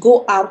to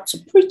go out to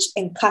preach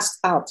and cast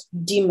out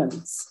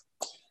demons.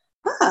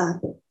 I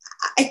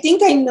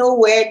think I know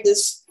where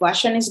this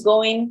version is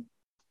going.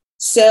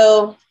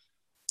 So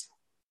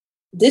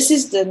this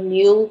is the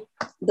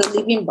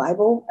Living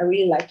Bible. I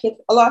really like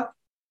it a lot.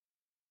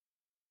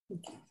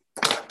 Okay.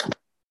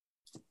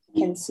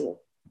 You can see it.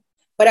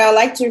 But I would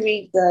like to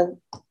read the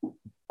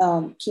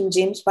King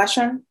James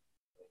Version,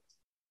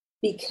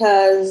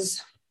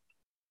 because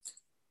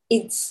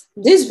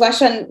this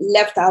version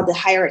left out the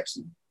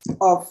hierarchy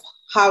of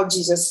how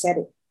Jesus said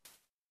it.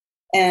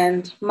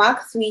 And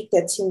Mark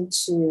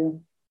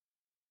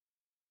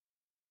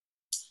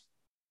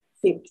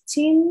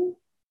 3:13-15.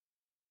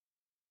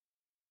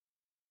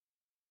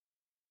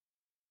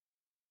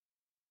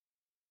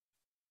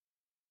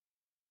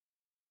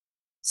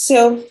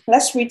 So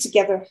let's read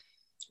together.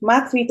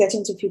 Mark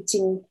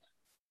 3:13-15,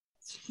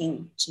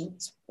 King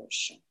James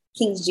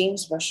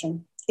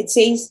Version. It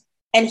says,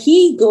 "And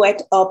he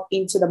goeth up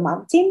into the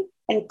mountain,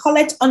 and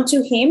calleth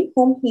unto him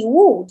whom he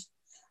would,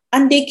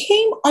 and they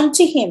came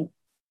unto him."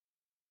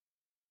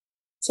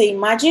 So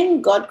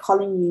imagine God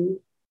calling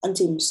you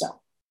unto himself,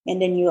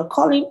 and then he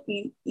called you,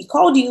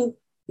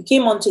 you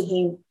came unto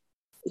him,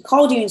 he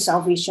called you in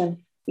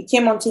salvation, you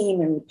came unto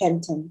him in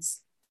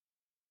repentance.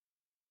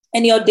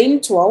 And he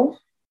ordained 12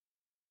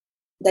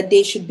 that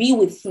they should be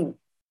with him.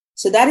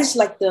 So that is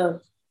like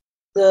the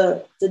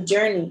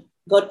journey.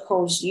 God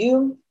calls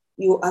you,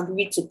 you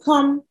agree to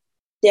come,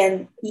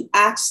 then he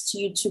asks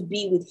you to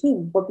be with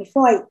him. But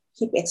before I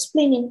keep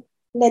explaining,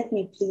 let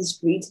me please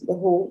read the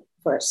whole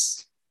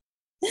verse.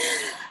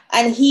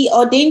 "And he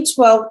ordained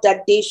 12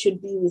 that they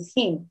should be with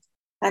him,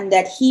 and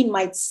that he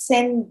might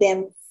send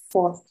them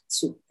forth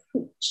to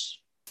preach."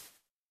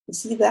 You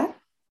see that?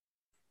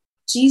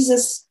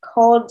 Jesus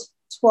called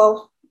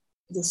 12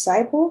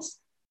 disciples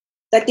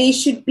that they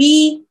should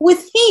be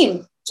with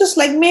him, just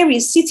like Mary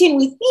sitting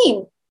with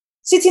him,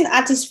 sitting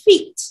at his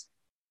feet.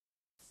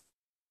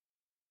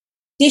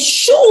 They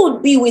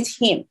should be with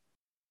him,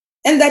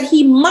 and that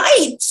he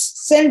might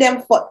send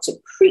them forth to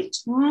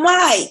preach.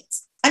 Might,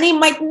 and he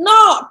might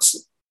not.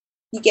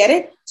 You get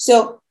it?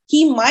 So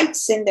he might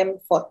send them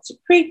forth to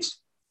preach.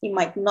 He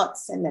might not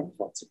send them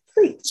forth to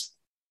preach.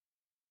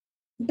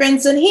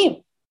 Depends on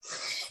him.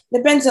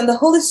 Depends on the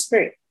Holy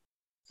Spirit.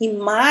 He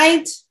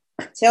might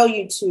tell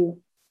you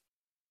to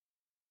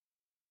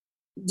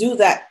do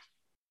that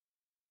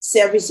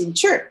service in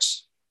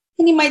church.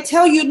 And he might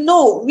tell you,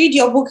 no, read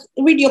your book,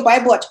 read your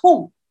Bible at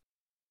home.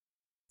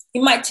 He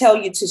might tell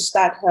you to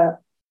start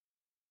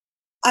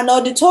an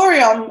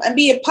auditorium and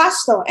be a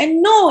pastor.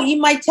 And no, he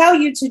might tell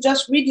you to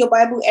just read your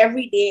Bible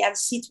every day and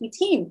sit with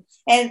him.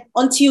 And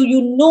until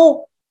you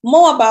know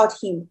more about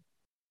him,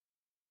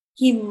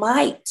 he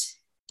might.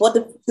 But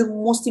the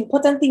most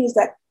important thing is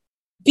that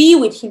be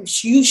with him.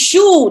 You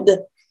should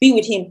be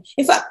with him.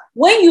 In fact,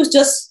 when you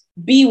just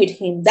be with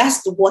him,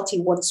 that's what he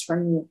wants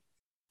from you.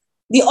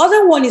 The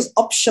other one is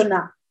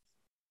optional.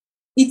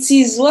 It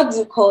is, what do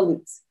you call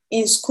it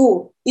in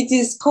school?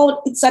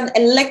 It's an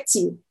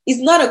elective. It's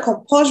not a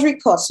compulsory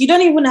course. You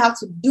don't even have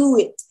to do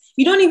it.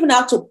 You don't even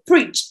have to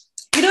preach.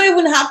 You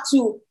don't have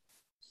to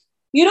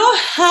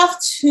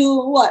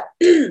what?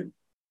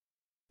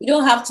 You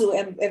don't have to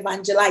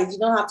evangelize. You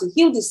don't have to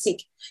heal the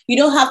sick. You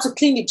don't have to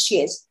clean the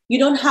chairs. You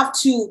don't have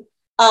to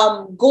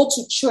go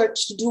to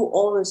church to do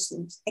all those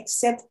things,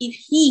 except if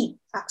he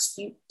asks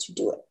you to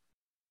do it.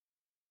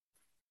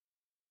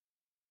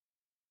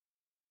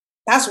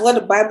 That's what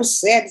the Bible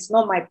said. It's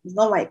not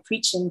my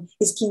preaching.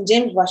 It's King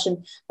James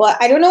Version.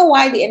 But I don't know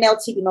why the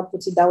NLT did not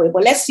put it that way.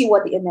 But let's see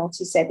what the NLT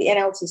said. The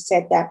NLT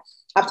said that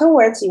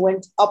afterwards he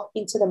went up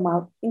into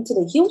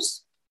the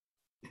hills,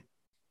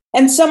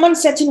 and summoned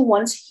certain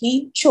ones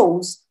he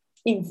chose,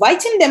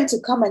 inviting them to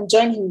come and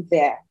join him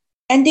there.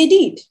 And they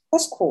did.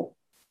 That's cool.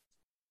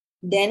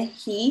 Then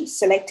he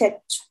selected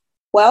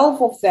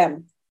 12 of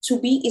them to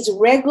be his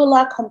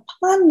regular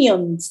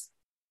companions.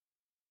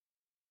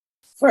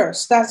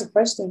 First, that's the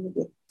first thing he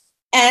did.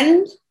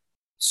 And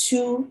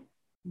to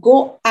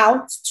go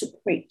out to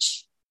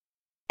preach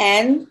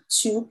and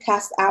to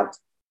cast out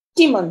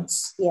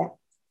demons. Yeah.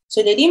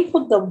 So they didn't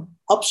put the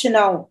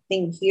optional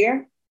thing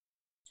here,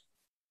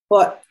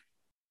 but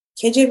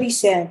KJV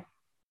said,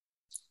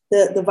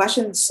 the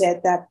version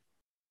said that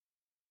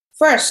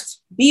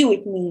first, be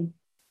with me,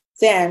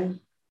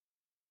 then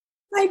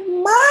I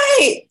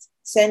might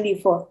send you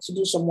forth to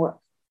do some work.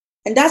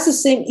 And that's the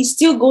same. It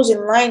still goes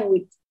in line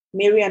with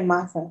Mary and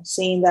Martha,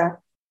 saying that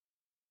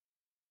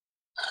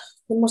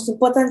the most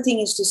important thing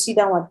is to sit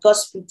down at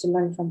God's feet to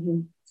learn from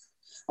him.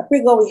 I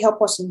pray God will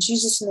help us in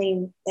Jesus'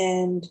 name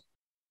and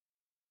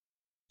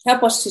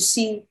help us to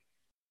see,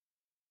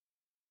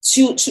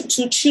 to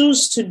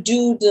choose to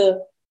do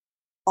the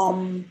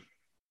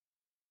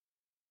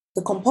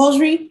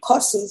compulsory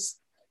courses.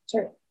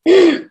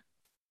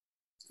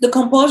 The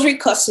compulsory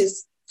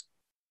courses,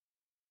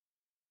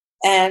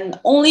 and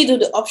only do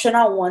the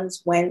optional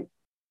ones when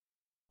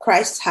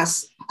Christ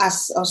has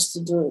asked us to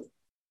do it.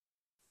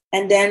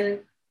 And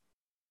then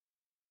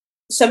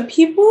some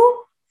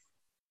people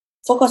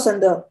focus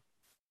on the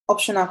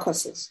optional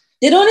courses.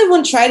 They don't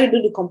even try to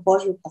do the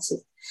compulsory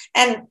courses.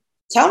 And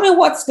tell me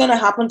what's going to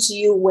happen to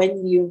you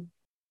when you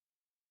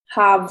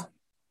have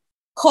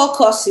core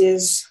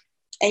courses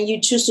and you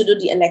choose to do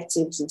the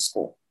electives in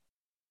school.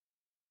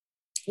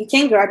 You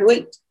can't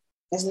graduate.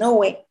 There's no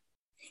way.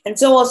 And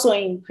so also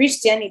in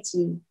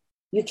Christianity,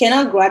 you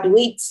cannot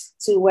graduate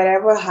to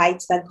whatever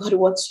height that God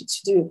wants you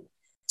to do,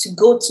 to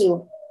go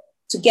to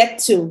get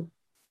to.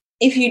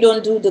 If you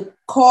don't do the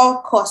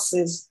core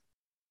courses,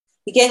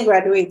 you can't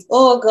graduate.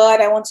 Oh God,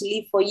 I want to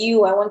live for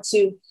you. I want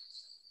to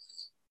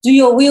do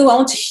your will. I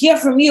want to hear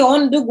from you. I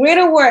want to do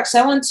greater works.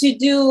 I want to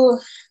do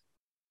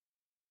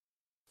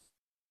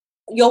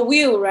your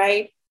will,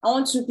 right? I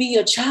want to be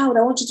your child.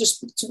 I want you to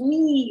speak to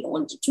me. I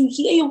want you to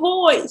hear your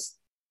voice.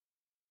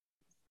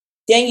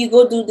 Then you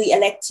go do the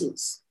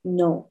electives.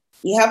 No,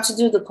 you have to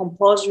do the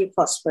compulsory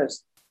course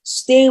first.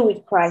 Stay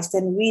with Christ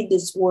and read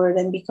this word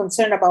and be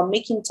concerned about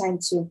making time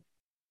to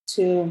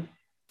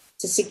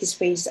seek his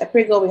face. I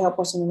pray God will help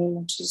us in the name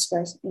of Jesus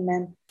Christ.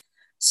 Amen.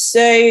 So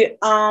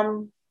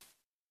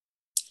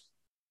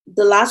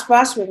the last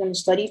verse we're going to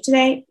study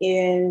today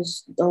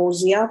is the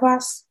Hosea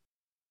verse.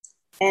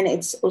 And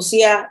it's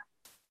Hosea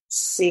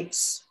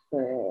 6,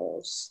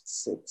 verse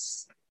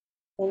 6.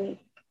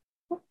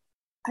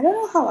 I don't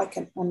know how I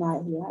can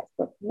highlight,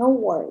 but no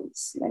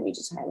worries. Let me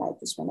just highlight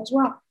this one as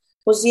well.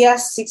 Hosea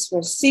 6,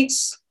 verse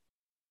 6.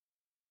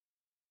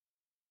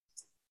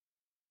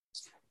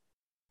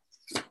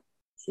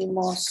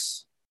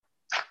 Amos,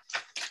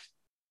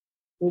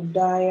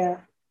 Obadiah,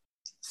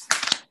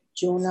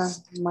 Jonah,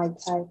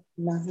 Micah,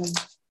 Nahum,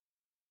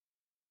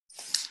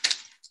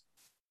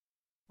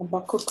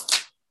 Habakkuk.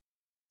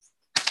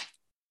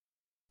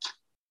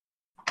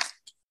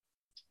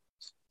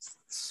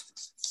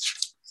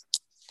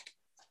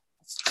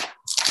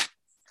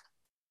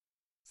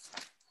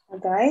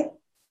 Okay, I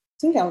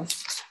think I've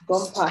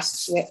gone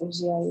past where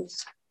Hosea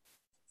is.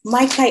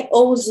 Micah,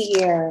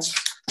 Hosea.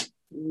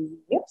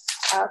 Yep.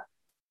 I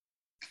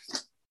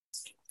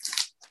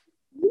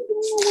don't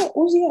know where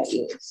Hosea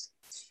is.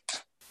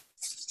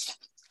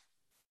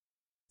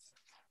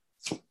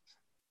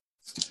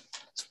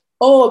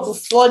 Oh,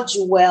 before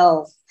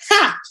Joel.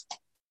 Ha!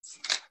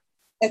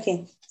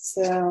 Okay,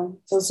 so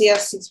Hosea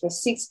 6,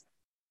 verse 6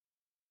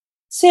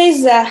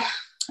 says that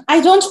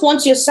I don't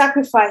want your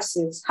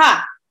sacrifices.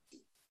 Ha!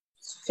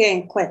 Fair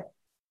and clear.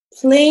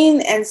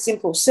 Plain and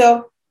simple.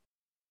 So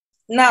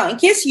now, in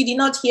case you did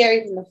not hear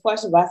it in the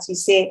first verse, you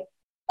say,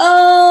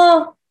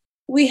 oh,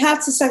 We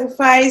have to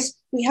sacrifice.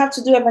 We have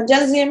to do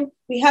evangelism.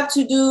 We have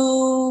to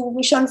do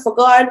mission for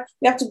God.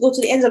 We have to go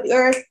to the ends of the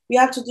earth. We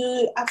have to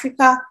do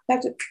Africa. I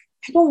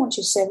don't want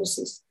your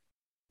services.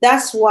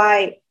 That's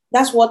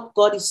what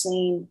God is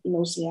saying in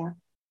Hosea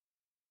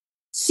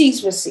 6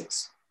 verse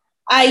 6.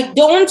 I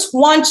don't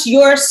want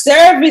your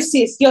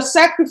services, your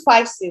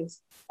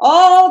sacrifices,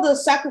 all the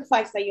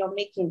sacrifice that you're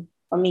making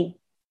for me,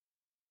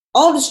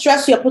 all the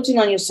stress you're putting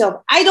on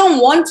yourself. I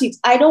don't want it.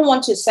 I don't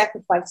want your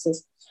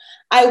sacrifices.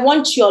 I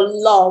want your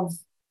love.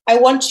 I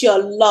want your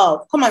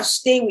love. Come and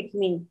stay with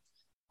me.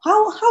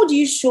 How do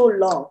you show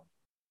love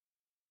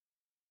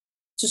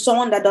to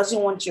someone that doesn't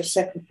want your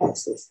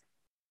sacrifices?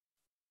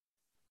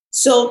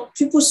 So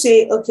people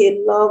say,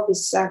 okay, love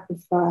is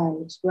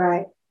sacrifice,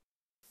 right?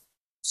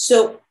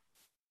 So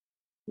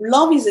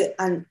love is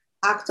an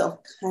act of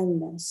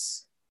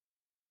kindness,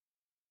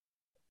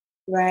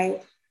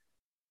 right?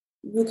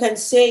 You can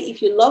say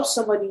if you love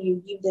somebody,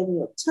 you give them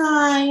your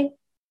time,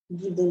 you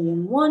give them your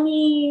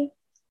money,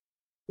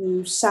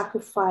 you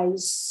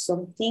sacrifice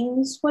some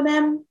things for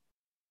them,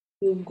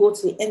 you go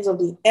to the ends of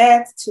the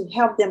earth to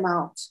help them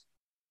out.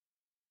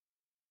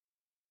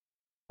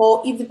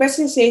 Or if the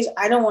person says,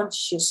 I don't want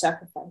your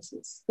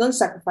sacrifices, don't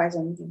sacrifice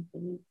anything for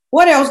me.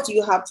 What else do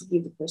you have to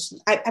give the person?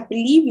 I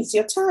believe it's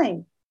your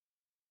time.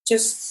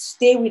 Just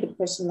stay with the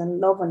person and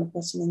love on the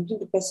person and give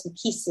the person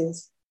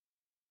kisses.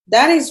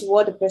 That is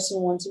what the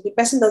person wants. If the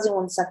person doesn't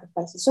want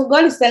sacrifices. So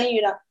God is telling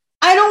you that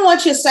I don't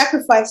want your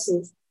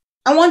sacrifices.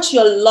 I want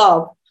your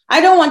love.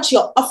 I don't want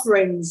your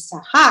offerings.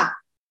 Aha.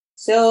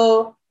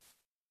 So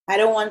I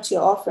don't want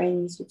your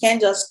offerings. You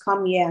can't just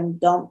come here and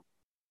dump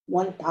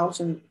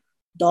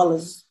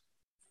 $1,000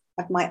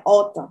 at my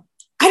altar.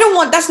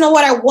 That's not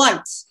what I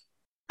want.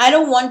 I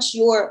don't want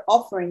your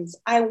offerings.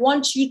 I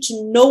want you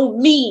to know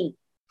me.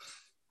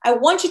 I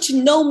want you to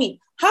know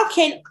me. How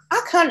can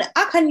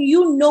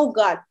you know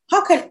God?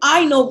 How can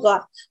I know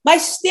God? By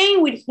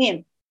staying with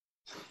him.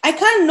 I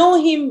can't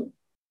know him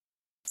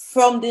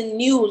from the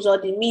news or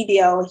the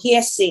media or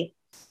hearsay.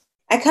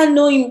 I can't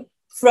know him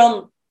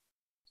from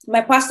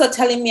my pastor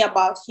telling me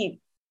about him.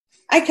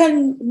 I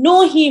can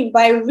know him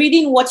by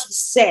reading what he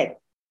said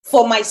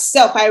for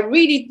myself. I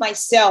read it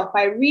myself.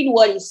 I read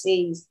what he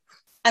says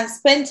and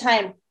spend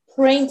time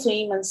praying to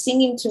him and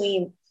singing to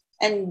him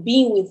and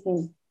being with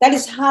him. That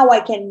is how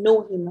I can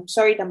know him. I'm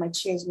sorry that my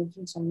chair is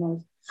making some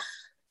noise.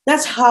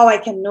 That's how I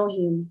can know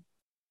him.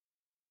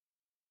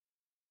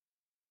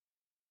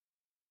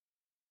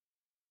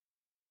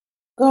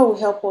 God will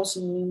help us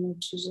in the name of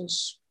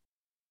Jesus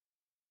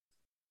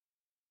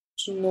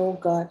to know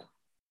God.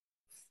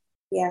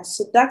 Yeah,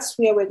 so that's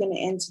where we're going to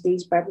end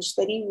today's Bible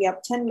study. We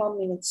have 10 more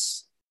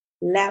minutes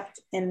left,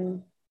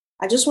 and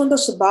I just want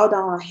us to bow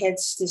down our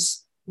heads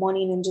this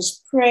morning and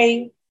just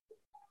pray.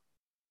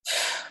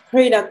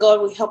 Pray that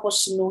God will help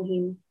us to know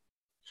him.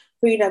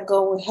 Pray that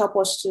God will help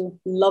us to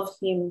love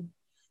him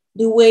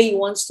the way he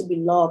wants to be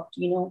loved.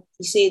 You know,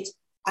 he said,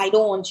 I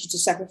don't want you to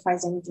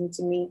sacrifice anything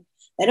to me.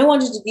 I don't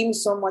want you to give me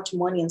so much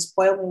money and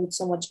spoil me with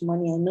so much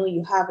money. I know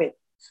you have it.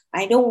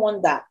 I don't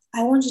want that.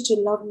 I want you to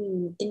love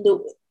me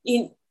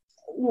in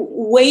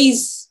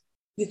ways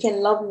you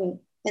can love me.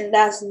 And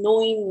that's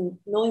knowing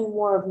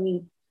more of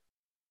me.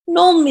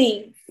 Know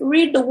me.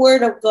 Read the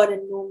word of God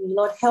and know me.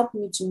 Lord, help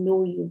me to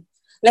know you.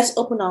 Let's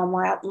open our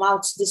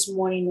mouths this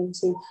morning and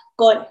say,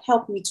 God,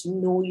 help me to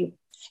know you.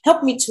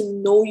 Help me to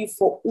know you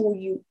for who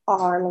you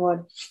are,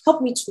 Lord.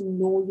 Help me to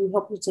know you.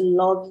 Help me to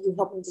love you.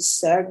 Help me to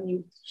serve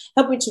you.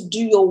 Help me to do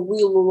your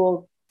will,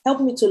 Lord. Help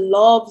me to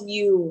love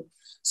you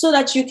so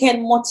that you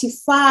can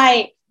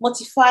mortify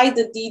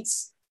the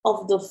deeds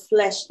of the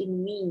flesh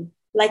in me.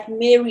 Like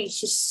Mary,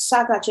 she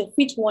sat at your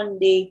feet one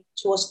day.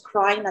 She was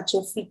crying at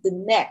your feet the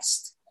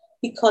next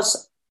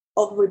because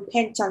of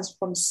repentance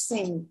from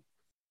sin.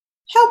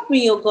 Help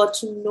me, oh God,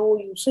 to know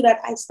you so that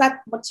I start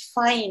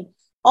mortifying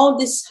all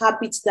these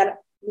habits that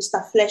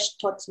Mr. Flesh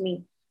taught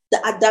me, the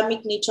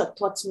Adamic nature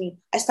taught me.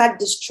 I start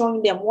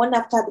destroying them one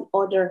after the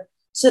other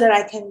so that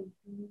I can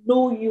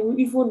know you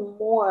even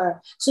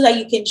more, so that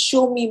you can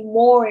show me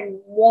more and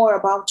more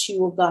about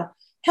you, oh God.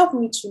 Help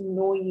me to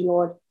know you,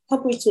 Lord.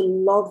 Help me to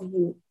love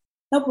you.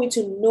 Help me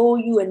to know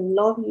you and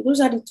love you.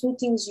 Those are the two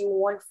things you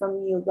want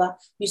from me, oh God.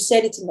 You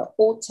said it in the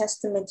Old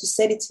Testament. You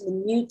said it in the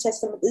New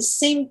Testament. The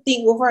same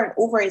thing over and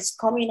over is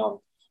coming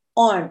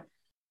on.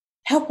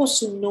 Help us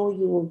to know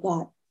you, oh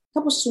God.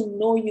 Help us to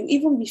know you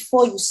even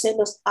before you send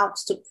us out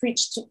to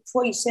preach,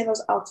 before you send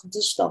us out to do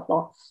stuff,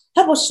 Lord.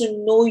 Help us to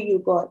know you,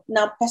 God, in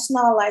our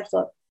personal life,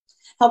 Lord.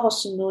 Help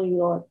us to know you,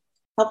 Lord.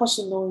 Help us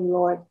to know you,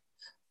 Lord.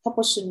 Help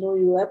us to know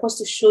you. Help us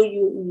to show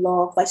you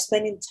love by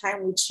spending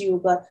time with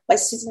you, God, by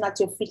sitting at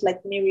your feet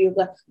like Mary,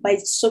 God, by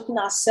soaking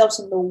ourselves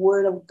in the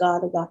word of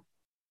God, God.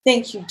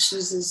 Thank you,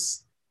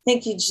 Jesus.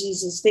 Thank you,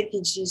 Jesus. Thank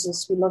you,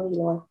 Jesus. We love you,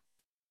 Lord.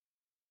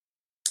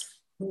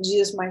 In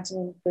Jesus' mighty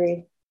name, we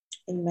pray.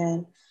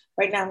 Amen.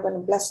 Right now, I'm going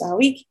to bless our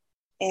week.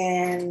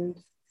 And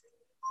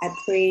I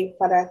pray,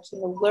 Father,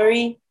 King of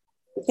Glory,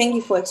 we thank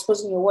you for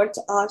exposing your word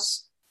to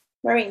us.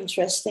 Very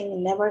interesting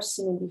and never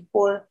seen it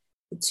before.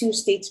 The two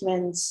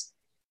statements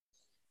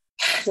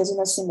does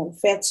not seem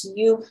unfair to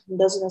you. It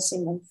does not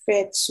seem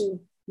unfair to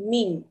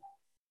me.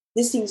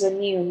 These things are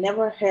new.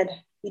 Never heard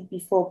it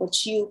before,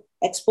 but you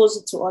expose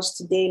it to us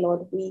today,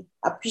 Lord. We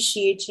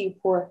appreciate you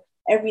for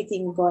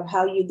everything, God,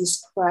 how you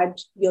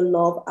described your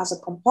love as a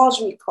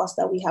compulsory course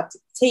that we have to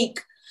take,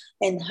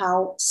 and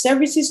how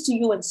services to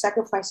you and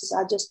sacrifices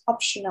are just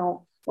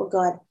optional, oh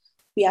God.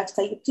 We ask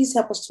that you please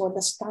help us to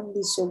understand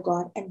this, oh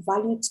God, and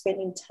value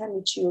spending time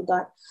with you, oh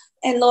God.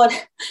 And Lord,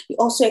 you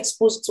also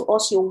expose to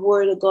us your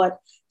word, oh God,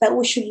 that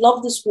we should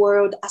love this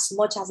world as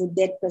much as a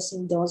dead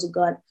person does, oh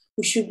God.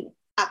 We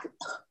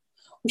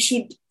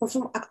should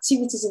perform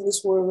activities in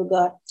this world, oh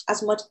God,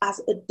 as much as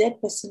a dead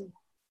person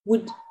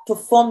would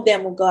perform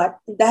them, oh God.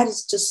 And that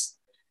is just,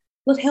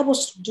 Lord, help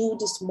us to do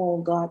this more,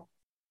 oh God.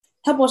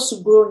 Help us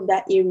to grow in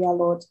that area,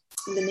 Lord,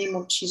 in the name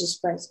of Jesus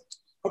Christ.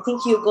 I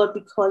thank you, God,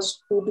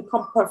 because we will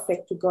become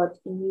perfect, oh God,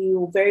 in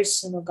you very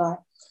soon, oh God.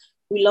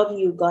 We love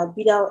you, God.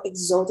 Be thou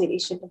exalted,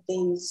 ancient of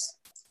days.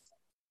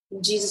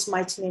 In Jesus'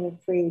 mighty name we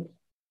pray.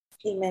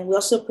 Amen. We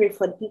also pray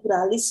for the people that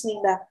are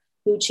listening, that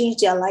will change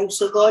their lives.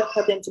 So God,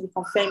 help them to be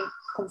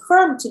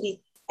confirmed to the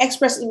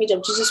express image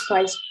of Jesus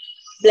Christ.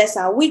 Bless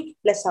our week,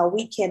 bless our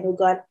weekend, oh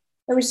God,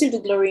 and receive the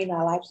glory in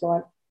our lives,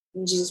 Lord.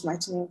 In Jesus'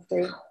 mighty name we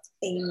pray.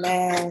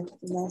 Amen.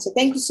 Amen. So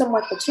thank you so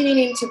much for tuning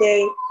in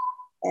today.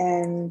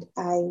 And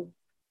I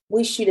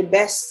wish you the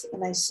best.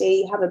 And I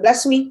say have a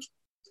blessed week.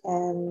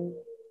 And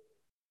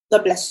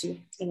God bless you.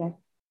 Amen.